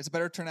 It's a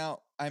better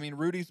turnout. I mean,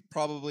 Rudy's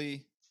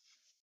probably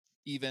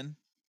even,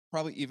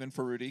 probably even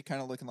for Rudy.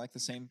 Kind of looking like the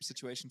same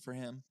situation for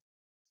him.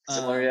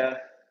 Similar, yeah.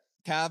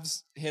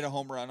 Cavs hit a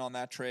home run on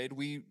that trade.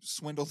 We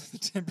swindled the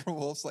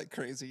Timberwolves like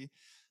crazy.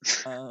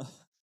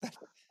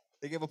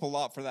 They gave up a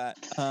lot for that.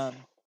 But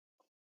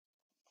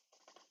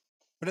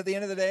at the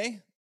end of the day,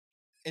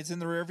 it's in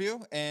the rear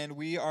view, and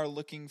we are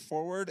looking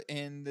forward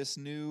in this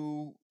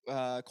new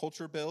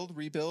culture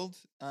rebuild,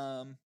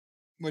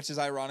 which is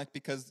ironic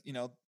because,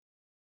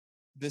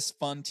 this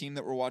fun team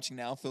that we're watching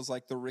now feels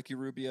like the Ricky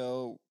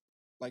Rubio,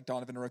 like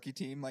Donovan rookie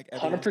team. Like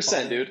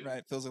 100%, dude.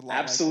 Right? Feels a lot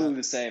Absolutely like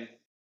the same.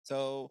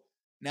 So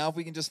now if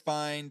we can just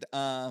find,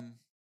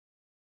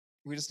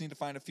 we just need to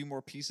find a few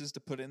more pieces to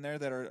put in there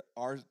that are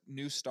our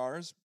new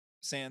stars.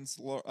 Sans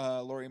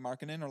Lauri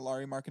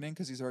Markkanen,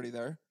 because he's already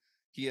there.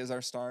 He is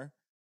our star.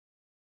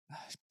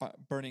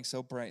 Burning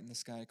so bright in the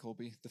sky,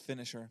 Colby, the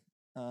finisher.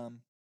 So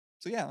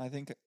yeah, I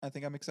think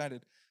I'm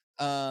excited.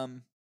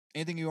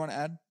 Anything you want to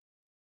add?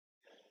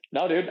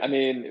 No, dude. I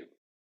mean,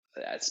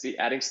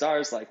 adding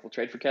stars, like we'll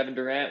trade for Kevin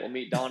Durant. We'll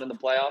meet Don in the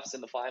playoffs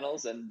in the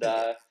finals, and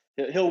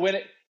he'll win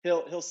it.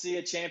 He'll see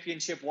a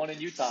championship won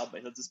in Utah,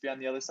 but he'll just be on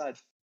the other side.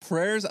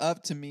 Prayers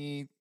up to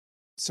me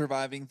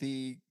surviving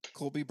the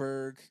Colby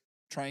Berg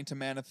trying to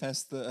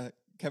manifest the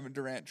Kevin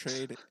Durant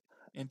trade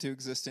into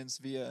existence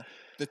via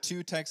the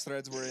 2 text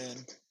threads we're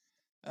in.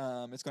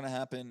 It's going to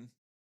happen.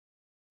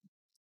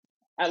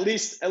 At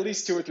least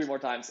 2 or 3 more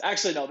times.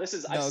 Actually, no. This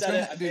is. No, I've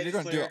said it. Dude, you're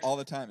going to do it all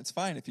the time. It's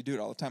fine if you do it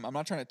all the time. I'm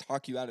not trying to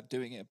talk you out of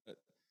doing it, but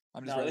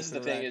I'm just. No, this is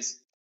the thing.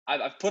 Is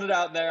I've put it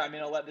out there. I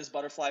mean, I'll let this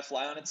butterfly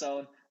fly on its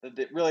own.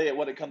 Really,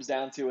 what it comes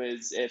down to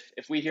is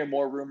if we hear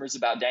more rumors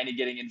about Danny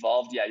getting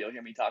involved, yeah, you'll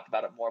hear me talk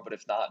about it more. But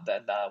if not,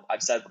 then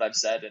I've said what I've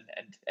said,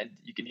 and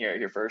you can hear it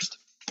here first.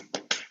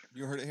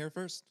 You heard it here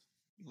first,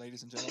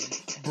 ladies and gentlemen.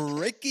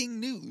 Breaking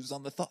news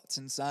on the Thoughts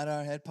Inside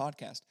Our Head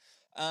podcast.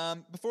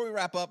 Before we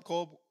wrap up,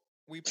 Cole,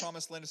 we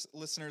promised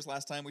listeners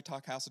last time we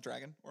talk House of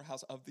Dragon or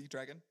House of the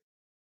Dragon.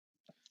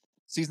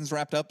 Season's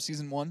wrapped up,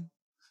 season 1.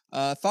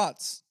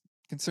 Thoughts,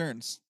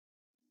 concerns.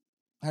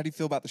 How do you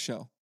feel about the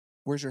show?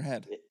 Where's your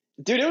head?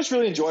 Dude, it was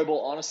really enjoyable,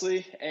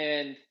 honestly.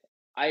 And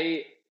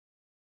the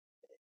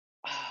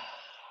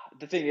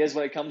thing is,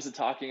 when it comes to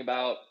talking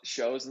about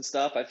shows and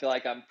stuff, I feel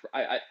like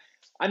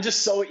I'm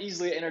just so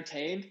easily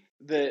entertained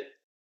that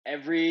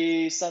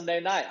every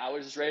Sunday night I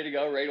was just ready to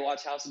go, ready to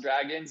watch House of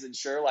Dragons. And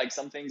sure, like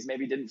some things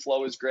maybe didn't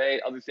flow as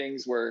great, other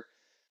things were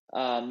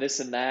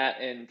this and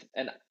that, and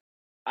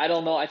I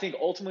don't know. I think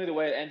ultimately the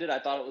way it ended, I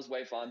thought it was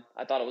way fun.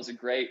 I thought it was a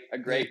great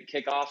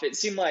kickoff. It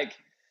seemed like,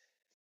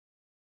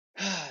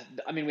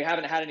 I mean, we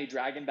haven't had any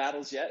dragon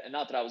battles yet, and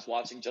not that I was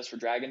watching just for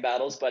dragon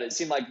battles, but it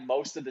seemed like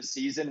most of the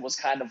season was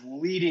kind of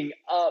leading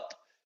up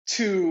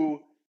to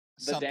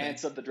the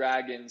dance of the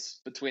dragons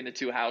between the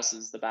 2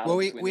 houses, the battle.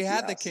 Well, we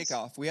had the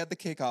kickoff. We had the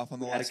kickoff on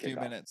the last few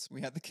minutes.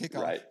 We had the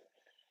kickoff. Right.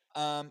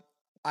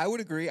 I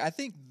would agree. I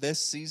think this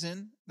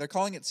season, they're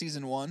calling it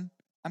season 1.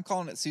 I'm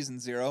calling it season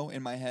 0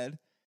 in my head.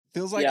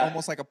 Feels like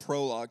almost like a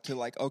prologue to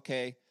like,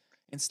 okay,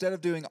 instead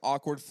of doing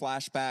awkward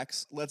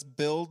flashbacks, let's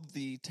build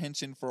the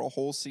tension for a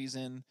whole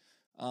season,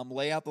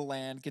 lay out the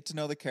land, get to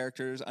know the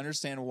characters,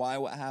 understand why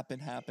what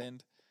happened.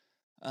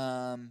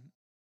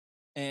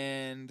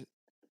 And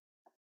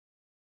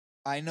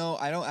I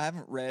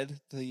haven't read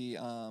the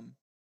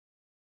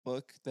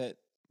book that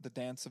the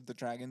Dance of the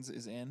Dragons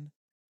is in.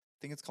 I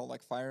think it's called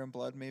like Fire and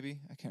Blood, maybe.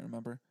 I can't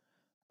remember.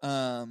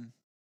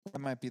 That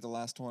might be the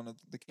last one of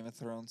the Game of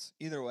Thrones.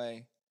 Either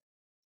way,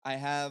 I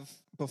have,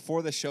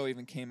 before the show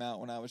even came out,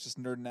 when I was just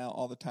nerding out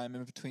all the time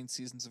in between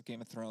seasons of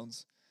Game of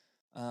Thrones,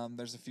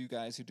 there's a few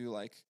guys who do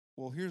like,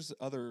 well, here's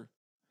other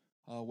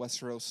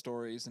Westeros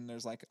stories, and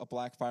there's like a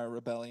Blackfire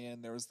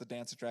Rebellion, there was the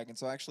Dance of Dragons.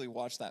 So I actually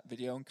watched that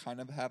video and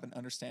kind of have an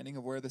understanding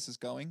of where this is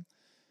going.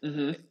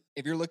 Mm-hmm.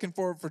 If you're looking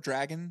for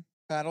dragon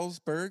battles,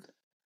 Berg,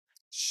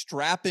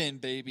 strap in,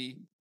 baby.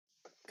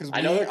 Because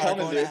we are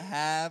going to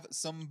have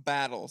some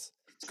battles.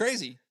 It's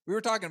crazy. We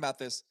were talking about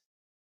this.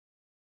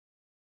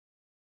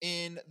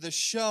 In the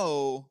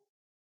show,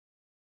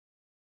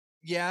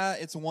 yeah,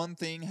 it's one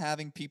thing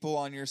having people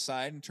on your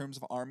side in terms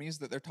of armies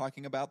that they're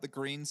talking about. The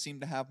Greens seem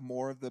to have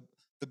more of the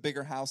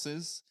bigger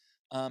houses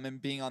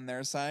and being on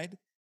their side.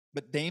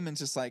 But Daemon's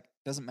just like,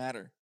 doesn't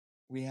matter.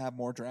 We have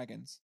more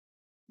dragons.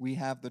 We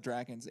have the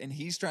dragons. And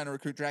he's trying to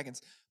recruit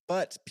dragons.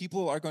 But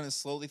people are going to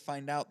slowly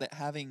find out that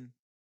having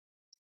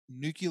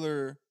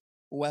nuclear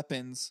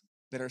weapons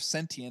that are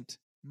sentient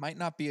might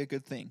not be a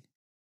good thing.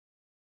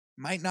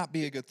 Might not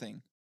be a good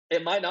thing.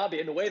 It might not be.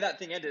 And the way that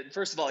thing ended,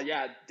 first of all,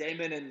 yeah,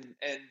 Daemon and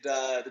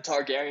the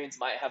Targaryens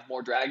might have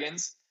more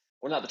dragons.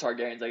 Well, not the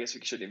Targaryens. I guess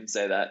we shouldn't even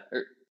say that.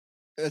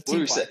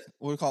 Team Black.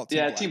 We'll call it Team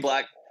Black. Team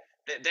Black.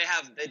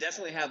 They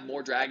definitely have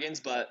more dragons,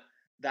 but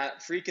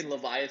that freaking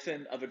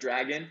Leviathan of a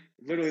dragon,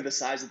 literally the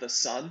size of the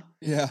sun.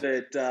 Yeah.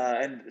 That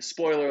and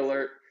spoiler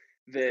alert,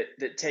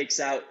 that takes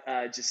out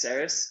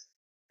Jacaerys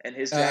and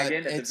his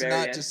dragon at the very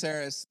end. It's not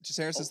Jacaerys.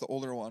 Jacaerys is the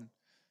older one.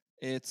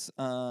 It's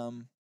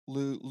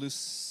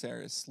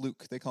Lucerys.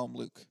 Luke. They call him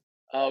Luke.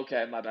 Oh,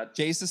 okay, my bad.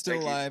 Jace is still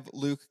alive.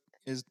 Luke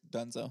is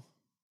Dunzo.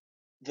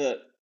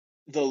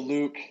 the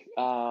Luke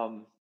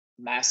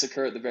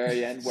massacre at the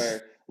very end,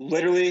 where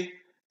literally,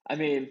 I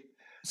mean,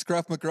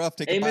 Scruff McGruff,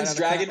 take a bite Aemon's out of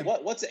the dragon. crown.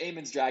 What's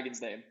Aemon's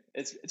dragon's name?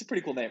 It's a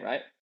pretty cool name,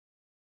 right?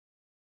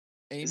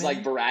 It's like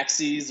Aemon?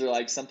 Varaxes or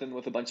like something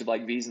with a bunch of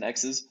like V's and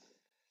X's.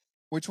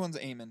 Which one's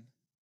Aemon?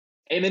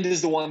 Aemon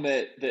is the one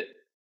that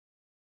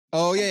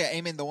Oh yeah,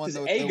 Aemon, the one because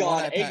the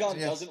one Aegon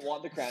yeah. doesn't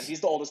want the crown.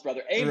 He's the oldest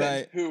brother. Aemon,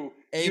 Right. who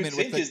Aemon you with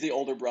think the- is the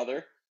older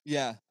brother.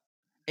 Yeah.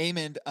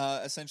 Aemon,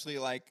 essentially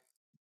like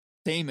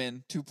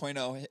Daemon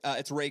 2.0.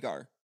 It's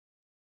Rhaegar.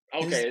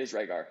 Okay, it is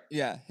Rhaegar.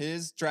 Yeah,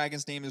 his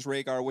dragon's name is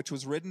Rhaegar, which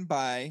was written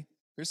by.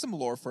 There's some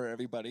lore for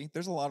everybody.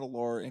 There's a lot of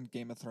lore in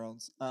Game of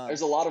Thrones.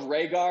 There's a lot of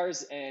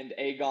Rhaegars and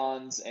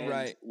Aegons and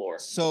Right. lore.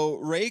 So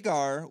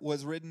Rhaegar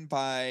was written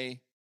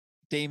by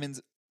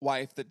Daemon's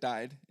wife that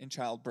died in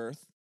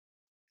childbirth,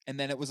 and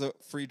then it was a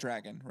free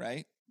dragon,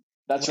 right?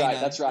 That's Lena,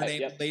 right. That's her right.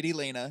 name Yep. was Lady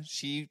Lena.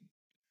 She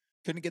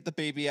couldn't get the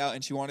baby out,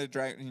 and she wanted to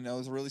drag. You know, it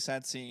was a really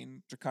sad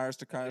scene.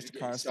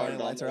 Dracarys finally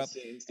lights her up.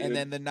 And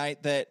then the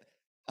night that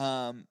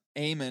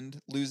Aemond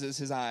loses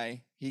his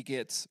eye, he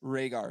gets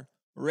Rhaegar.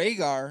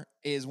 Rhaegar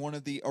is one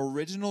of the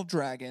original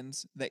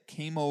dragons that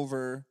came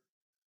over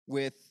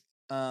with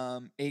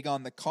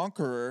Aegon the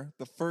Conqueror,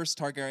 the first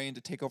Targaryen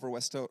to take over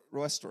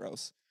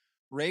Westeros.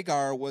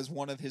 Rhaegar was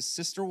one of his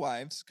sister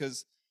wives,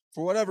 because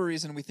for whatever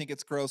reason we think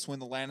it's gross when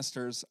the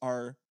Lannisters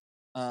are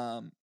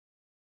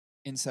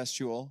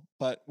incestual,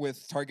 but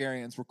with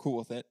Targaryens we're cool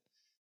with it.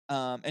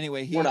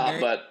 Anyway, we're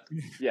not, but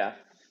yeah.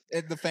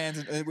 The fans,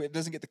 it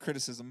doesn't get the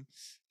criticism.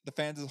 The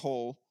fans as a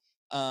whole.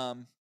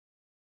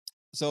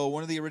 So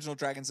one of the original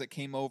dragons that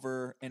came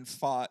over and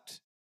fought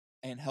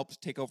and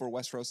helped take over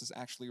Westeros is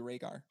actually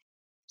Rhaegar.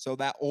 So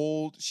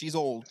she's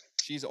old.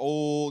 She's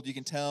old. You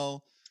can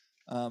tell.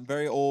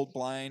 Very old,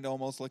 blind,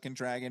 almost looking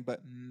dragon,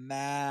 but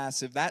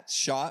massive. That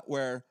shot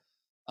where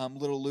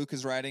little Luke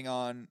is riding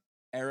on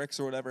Eric's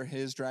or whatever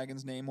his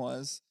dragon's name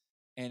was,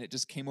 and it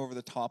just came over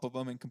the top of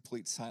him in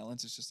complete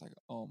silence. It's just like,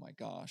 oh my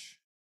gosh,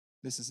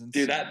 this is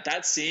insane. Dude,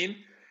 that scene.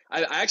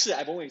 I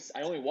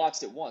only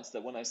watched it once.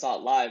 That when I saw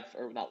it live,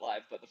 or not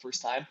live, but the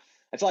first time.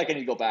 I feel like I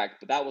need to go back.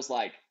 But that was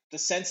like the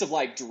sense of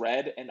like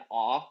dread and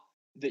awe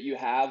that you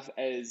have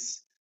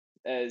as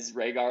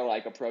Rhaegar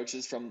like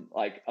approaches from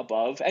like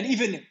above, and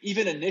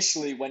even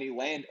initially when he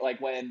when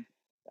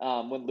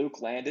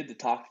Luke landed to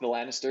talk to the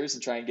Lannisters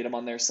and try and get him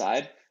on their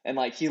side, and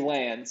like he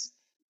lands,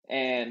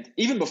 and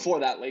even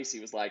before that,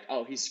 Lacey was like,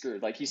 "Oh, he's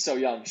screwed. Like he's so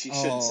young, she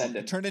shouldn't send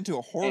him." It turned into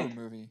a horror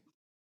movie.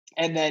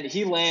 And then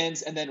he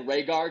lands, and then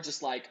Rhaegar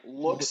just like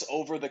looks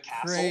over the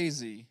castle.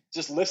 Crazy.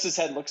 Just lifts his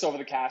head, looks over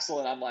the castle,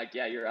 and I'm like,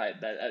 yeah, you're right.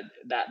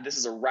 That this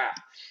is a wrap.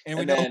 And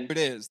we know who it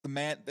is. The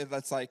man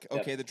that's like,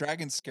 okay, the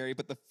dragon's scary,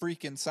 but the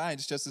freak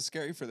inside's just as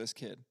scary for this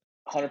kid.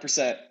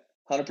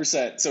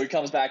 100%. So he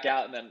comes back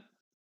out, and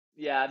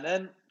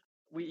then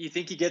you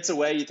think he gets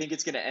away. You think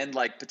it's going to end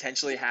like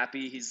potentially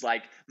happy. He's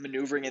like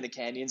maneuvering in the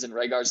canyons, and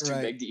Rhaegar's too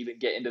big to even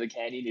get into the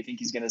canyon. You think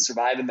he's going to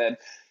survive, and then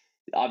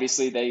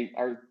obviously they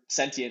are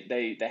sentient.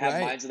 They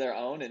have minds of their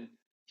own, and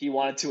he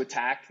wanted to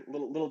attack.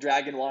 Little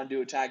dragon wanted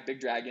to attack big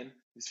dragon.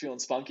 He's feeling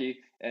spunky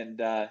and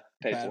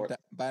paid for it.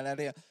 Bad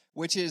idea.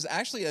 Which is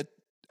actually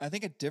I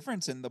think a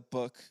difference in the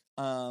book.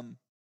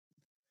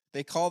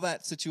 They call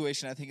that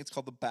situation, I think it's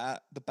called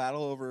the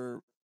battle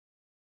over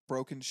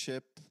Broken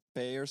Ship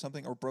Bay or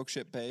something, or Broke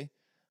Ship Bay.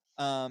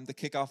 The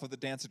kickoff of the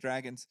Dance of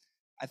Dragons.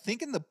 I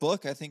think in the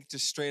book,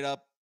 just straight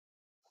up,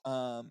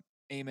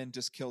 Aemon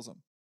just kills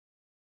him.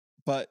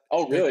 But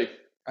oh, really?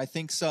 I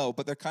think so.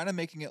 But they're kind of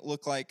making it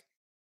look like,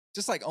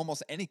 just like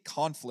almost any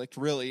conflict,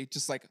 really,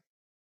 just like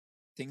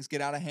things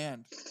get out of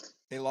hand.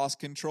 They lost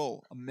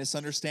control, a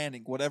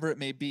misunderstanding, whatever it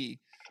may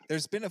be.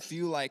 There's been a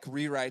few like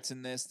rewrites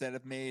in this that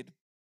have made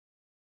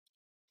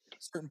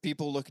certain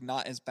people look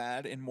not as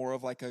bad and more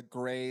of like a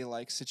gray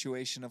like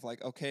situation of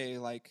like, okay,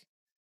 like,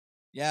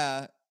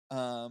 yeah,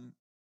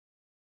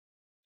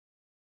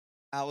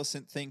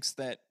 Alicent thinks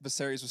that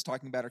Viserys was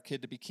talking about her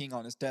kid to be king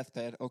on his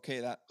deathbed.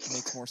 Okay, that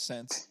makes more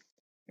sense.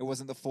 It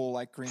wasn't the full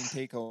like green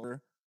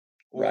takeover.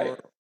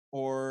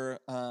 Or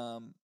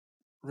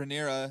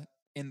Rhaenyra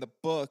in the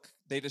book,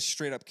 they just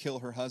straight up kill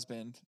her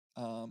husband,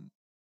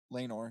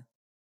 Laenor,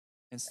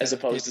 as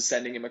opposed to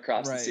sending him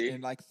across the sea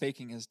and like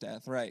faking his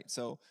death. Right.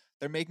 So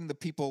they're making the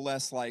people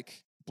less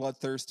like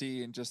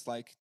bloodthirsty and just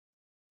like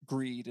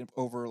greed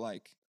over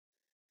like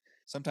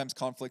sometimes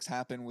conflicts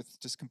happen with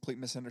just complete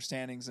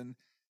misunderstandings. And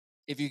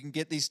if you can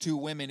get these two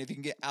women, if you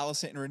can get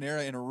Alicent and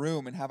Rhaenyra in a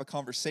room and have a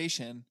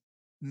conversation,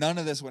 none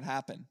of this would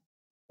happen.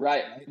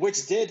 Right.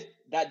 Which did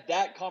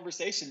that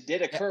conversation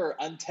did occur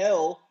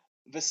until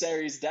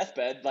Viserys'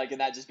 deathbed, like,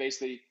 and that just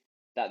basically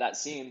that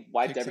scene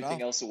wiped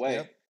everything else away.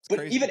 Yep. But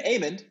crazy. Even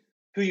Aemond,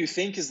 who you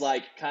think is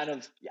like kind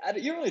of,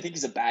 you don't really think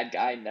he's a bad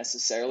guy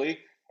necessarily,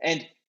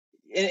 and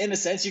in a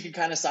sense you can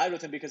kind of side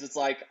with him because it's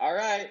like, all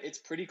right, it's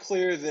pretty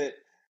clear that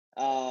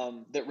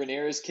that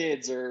Rhaenyra's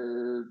kids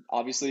are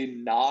obviously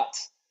not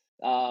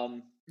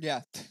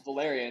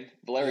Valerian,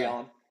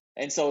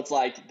 and so it's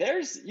like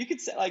there's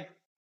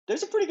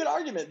a pretty good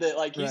argument that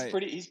like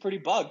he's pretty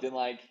bugged, and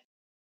like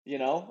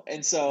And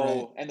Right.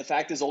 so, and the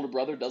fact his older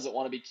brother doesn't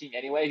want to be king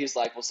anyway, he's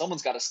like, well,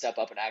 someone's got to step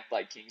up and act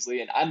like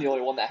Kingsley, and I'm the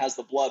only one that has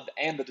the blood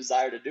and the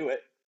desire to do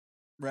it.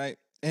 Right.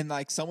 And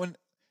like someone,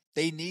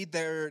 they need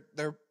their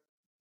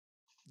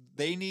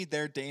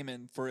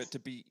Damon for it to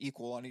be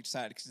equal on each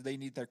side because they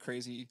need their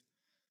crazy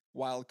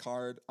wild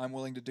card. I'm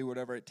willing to do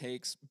whatever it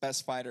takes.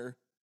 Best fighter.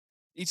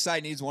 Each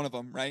side needs one of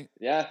them, right?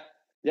 Yeah,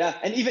 yeah,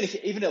 and even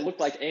it looked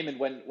like Aemon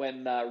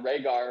when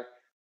Rhaegar,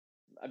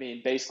 I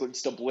mean, basically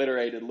just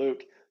obliterated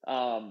Luke.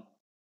 Um,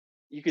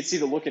 you could see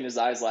the look in his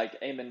eyes, like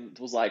Aemon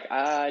was like,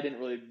 I didn't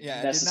really Yeah, I did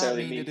not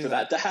necessarily mean to mean do for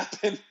that. that to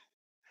happen.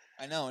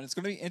 I know, and it's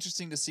going to be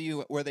interesting to see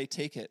where they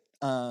take it.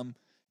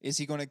 Is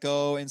he going to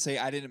go and say,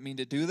 I didn't mean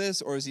to do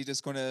this? Or is he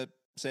just going to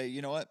say,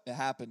 you know what? It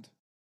happened.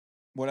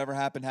 Whatever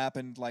happened,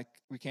 happened. Like,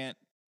 we can't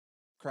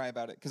cry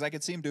about it. Because I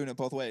could see him doing it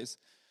both ways.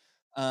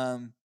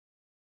 Um,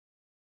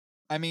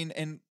 I mean,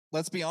 and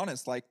let's be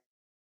honest, like,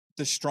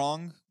 the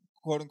strong,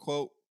 quote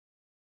unquote,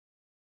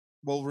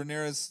 well,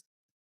 Rhaenyra's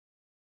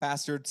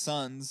bastard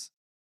sons,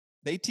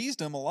 they teased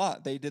him a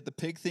lot. They did the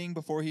pig thing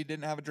before he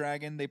didn't have a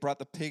dragon. They brought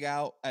the pig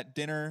out at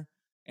dinner,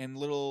 and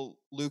little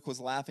Luke was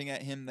laughing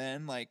at him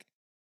then. Like,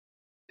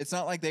 it's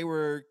not like they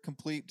were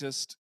complete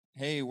just,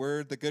 hey,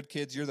 we're the good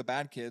kids, you're the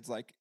bad kids.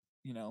 Like,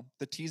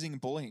 the teasing and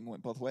bullying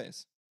went both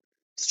ways.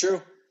 It's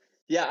true.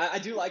 Yeah, I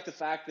do like the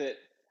fact that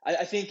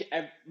I think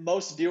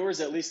most viewers,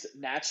 at least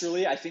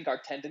naturally, I think our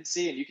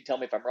tendency, and you can tell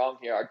me if I'm wrong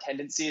here, our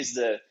tendency is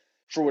to,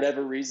 for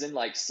whatever reason,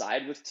 like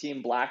side with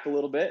Team Black a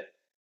little bit.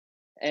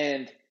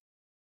 And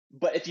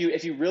but if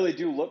you really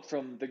do look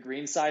from the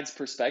green side's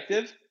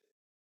perspective,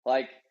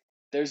 like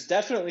there's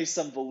definitely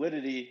some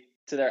validity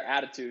to their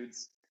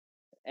attitudes,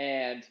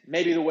 and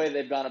maybe the way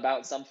they've gone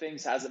about some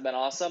things hasn't been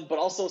awesome, but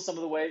also some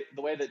of the way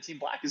that Team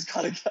Black has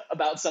gone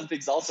about some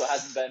things also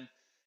hasn't been,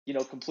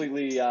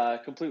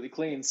 completely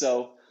clean.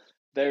 So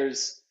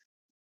there's,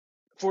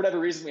 for whatever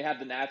reason, we have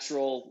the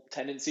natural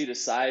tendency to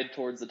side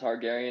towards the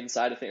Targaryen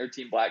side of things or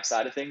Team Black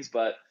side of things,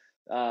 but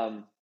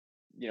um,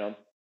 you know,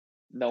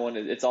 no one.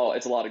 It's a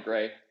lot of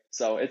gray.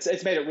 So it's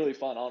made it really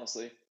fun,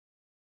 honestly.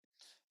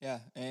 Yeah,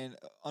 and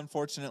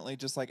unfortunately,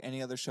 just like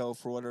any other show,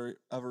 for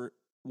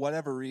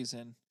whatever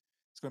reason,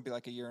 it's going to be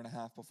like a year and a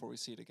half before we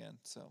see it again.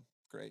 So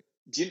great.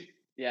 Do you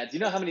Yeah? Do you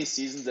know how many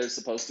seasons there's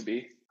supposed to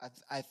be?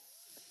 I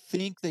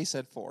think they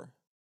said 4.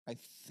 I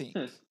think.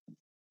 Hmm.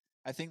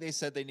 I think they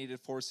said they needed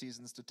 4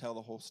 seasons to tell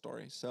the whole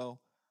story. So,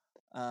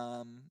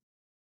 um,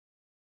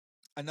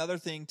 another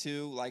thing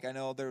too, like I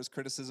know there was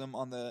criticism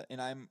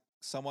and I'm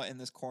somewhat in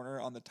this corner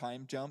on the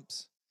time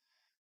jumps.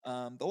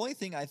 The only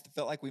thing I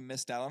felt like we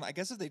missed out on, I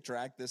guess if they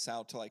dragged this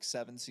out to like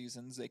 7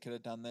 seasons, they could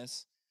have done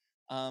this.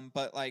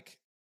 But like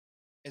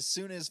as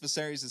soon as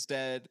Viserys is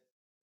dead,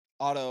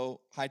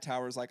 Otto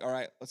Hightower is like, all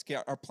right, let's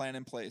get our plan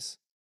in place.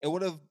 It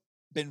would have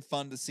been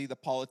fun to see the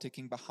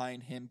politicking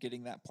behind him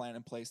getting that plan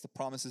in place, the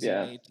promises he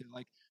Yeah. made to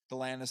like the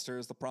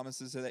Lannisters, the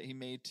promises that he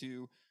made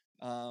to,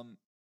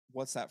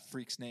 what's that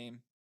freak's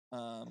name?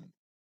 The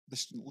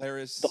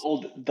Laris,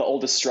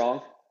 oldest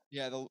strong.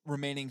 yeah, the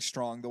remaining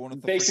strong, the one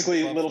with the freaking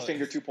Basically, club foot.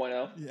 Littlefinger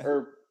 2.0, Yeah,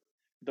 or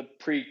the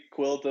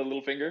prequel to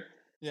Littlefinger.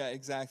 yeah,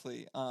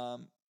 exactly.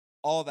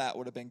 All that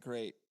would have been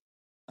great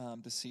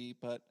to see,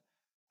 but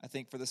I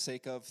think for the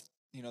sake of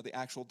the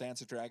actual Dance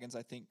of Dragons,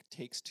 I think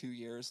takes 2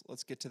 years.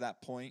 Let's get to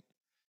that point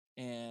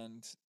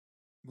and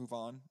move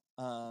on.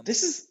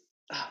 This is,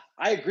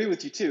 I agree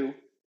with you too,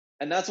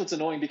 and that's what's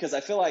annoying because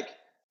I feel like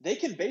they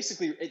can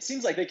basically. It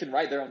seems like they can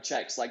write their own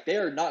checks. Like they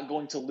are not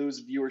going to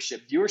lose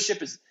viewership.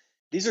 Viewership is.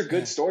 These are good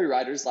Yeah. story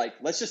writers. Like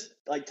let's just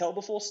like tell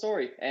the full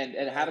story and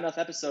have Right. enough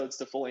episodes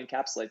to fully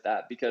encapsulate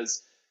that,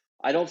 because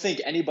I don't think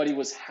anybody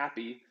was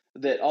happy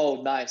that,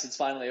 oh nice, it's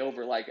finally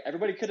over. Like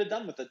everybody could have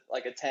done with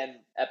a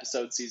 10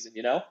 episode season,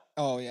 you know?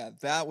 Oh yeah,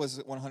 that was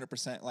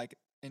 100% like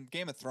in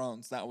Game of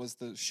Thrones. That was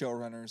the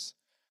showrunners.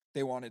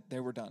 They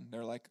were done.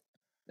 They're like,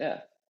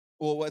 Yeah.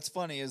 well, what's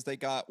funny is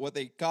what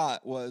they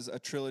got was a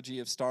trilogy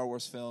of Star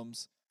Wars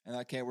films, and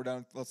okay, we're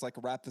done. Let's like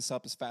wrap this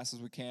up as fast as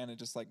we can and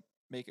just like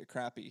make it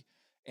crappy.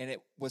 And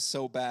it was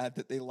so bad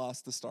that they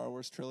lost the Star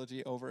Wars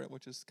trilogy over it,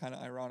 which is kind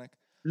of ironic.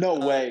 No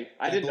Um, way.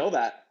 I I, didn't bel know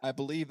that. I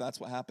believe that's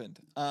what happened.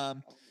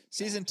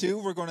 Season 2,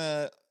 we're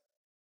gonna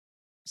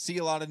see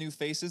a lot of new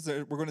faces.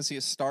 We're going to see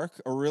a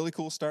Stark, a really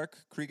cool Stark,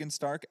 Cregan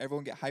Stark.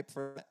 Everyone get hyped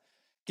for that.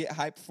 Get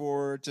hyped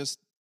for just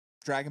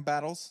dragon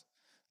battles.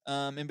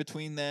 In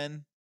between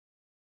then,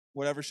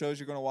 whatever shows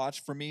you're going to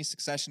watch. For me,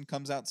 Succession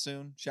comes out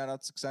soon. Shout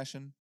out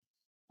Succession.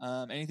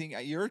 Anything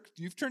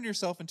you've turned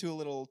yourself into a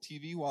little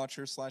TV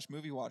watcher /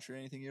 movie watcher.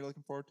 Anything you're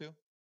looking forward to?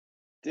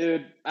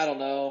 Dude, I don't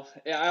know.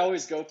 Yeah, I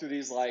always go through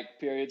these like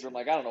periods where I'm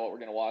like, I don't know what we're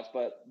gonna watch.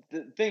 But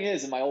the thing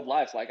is, in my old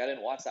life, like I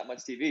didn't watch that much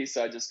TV,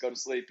 so I just go to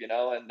sleep,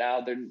 And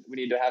now we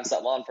need to have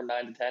something on from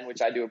 9 to 10,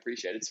 which I do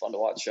appreciate. It's fun to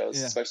watch shows,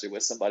 Yeah. especially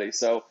with somebody.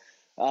 So,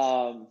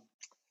 I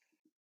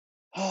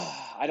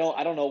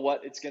don't know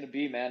what it's gonna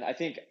be, man. I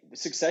think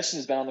Succession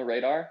has been on the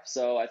radar,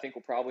 so I think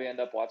we'll probably end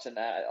up watching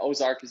that.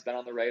 Ozark has been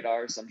on the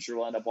radar, so I'm sure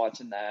we'll end up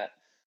watching that.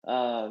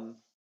 Um,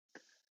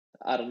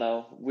 I don't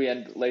know. We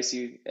and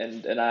Lacey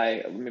and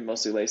I mean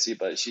mostly Lacey,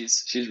 but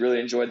she's really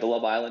enjoyed the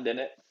Love Island in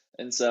it,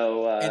 and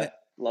so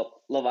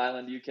Love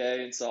Island UK,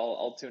 and so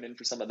I'll tune in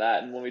for some of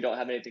that. And when we don't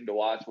have anything to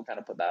watch, we'll kind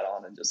of put that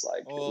on and just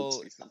like it'll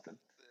just be something.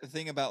 The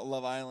thing about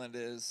Love Island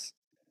is,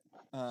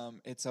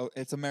 it's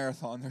a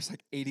marathon. There's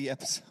like 80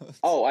 episodes.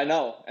 Oh, I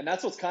know, and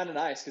that's what's kind of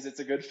nice because it's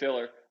a good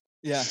filler.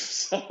 Yeah,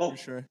 so, for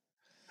sure.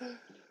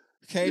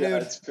 Okay, yeah,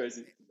 dude. it's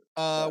crazy.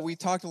 We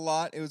talked a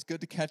lot. It was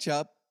good to catch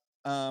up.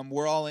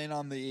 We're all in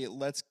on the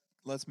let's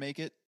make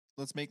it.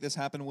 Let's make this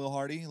happen, Will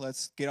Hardy.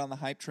 Let's get on the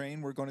hype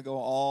train. We're going to go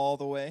all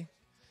the way.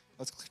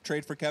 Let's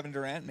trade for Kevin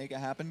Durant, make it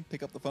happen.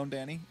 Pick up the phone,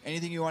 Danny.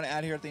 Anything you want to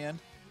add here at the end?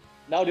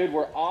 No, dude,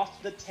 we're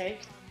off the tank,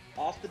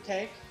 onto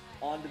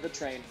the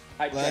train.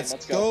 Hype train,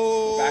 let's go.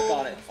 go. We're back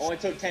on it. Only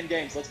took 10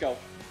 games. Let's go.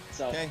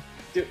 So, okay.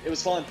 Dude, it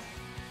was fun.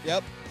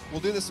 Yep. We'll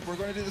do this. We're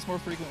going to do this more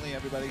frequently,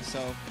 everybody.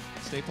 So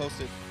stay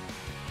posted.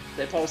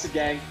 Stay posted,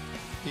 gang.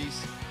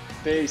 Peace.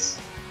 Peace.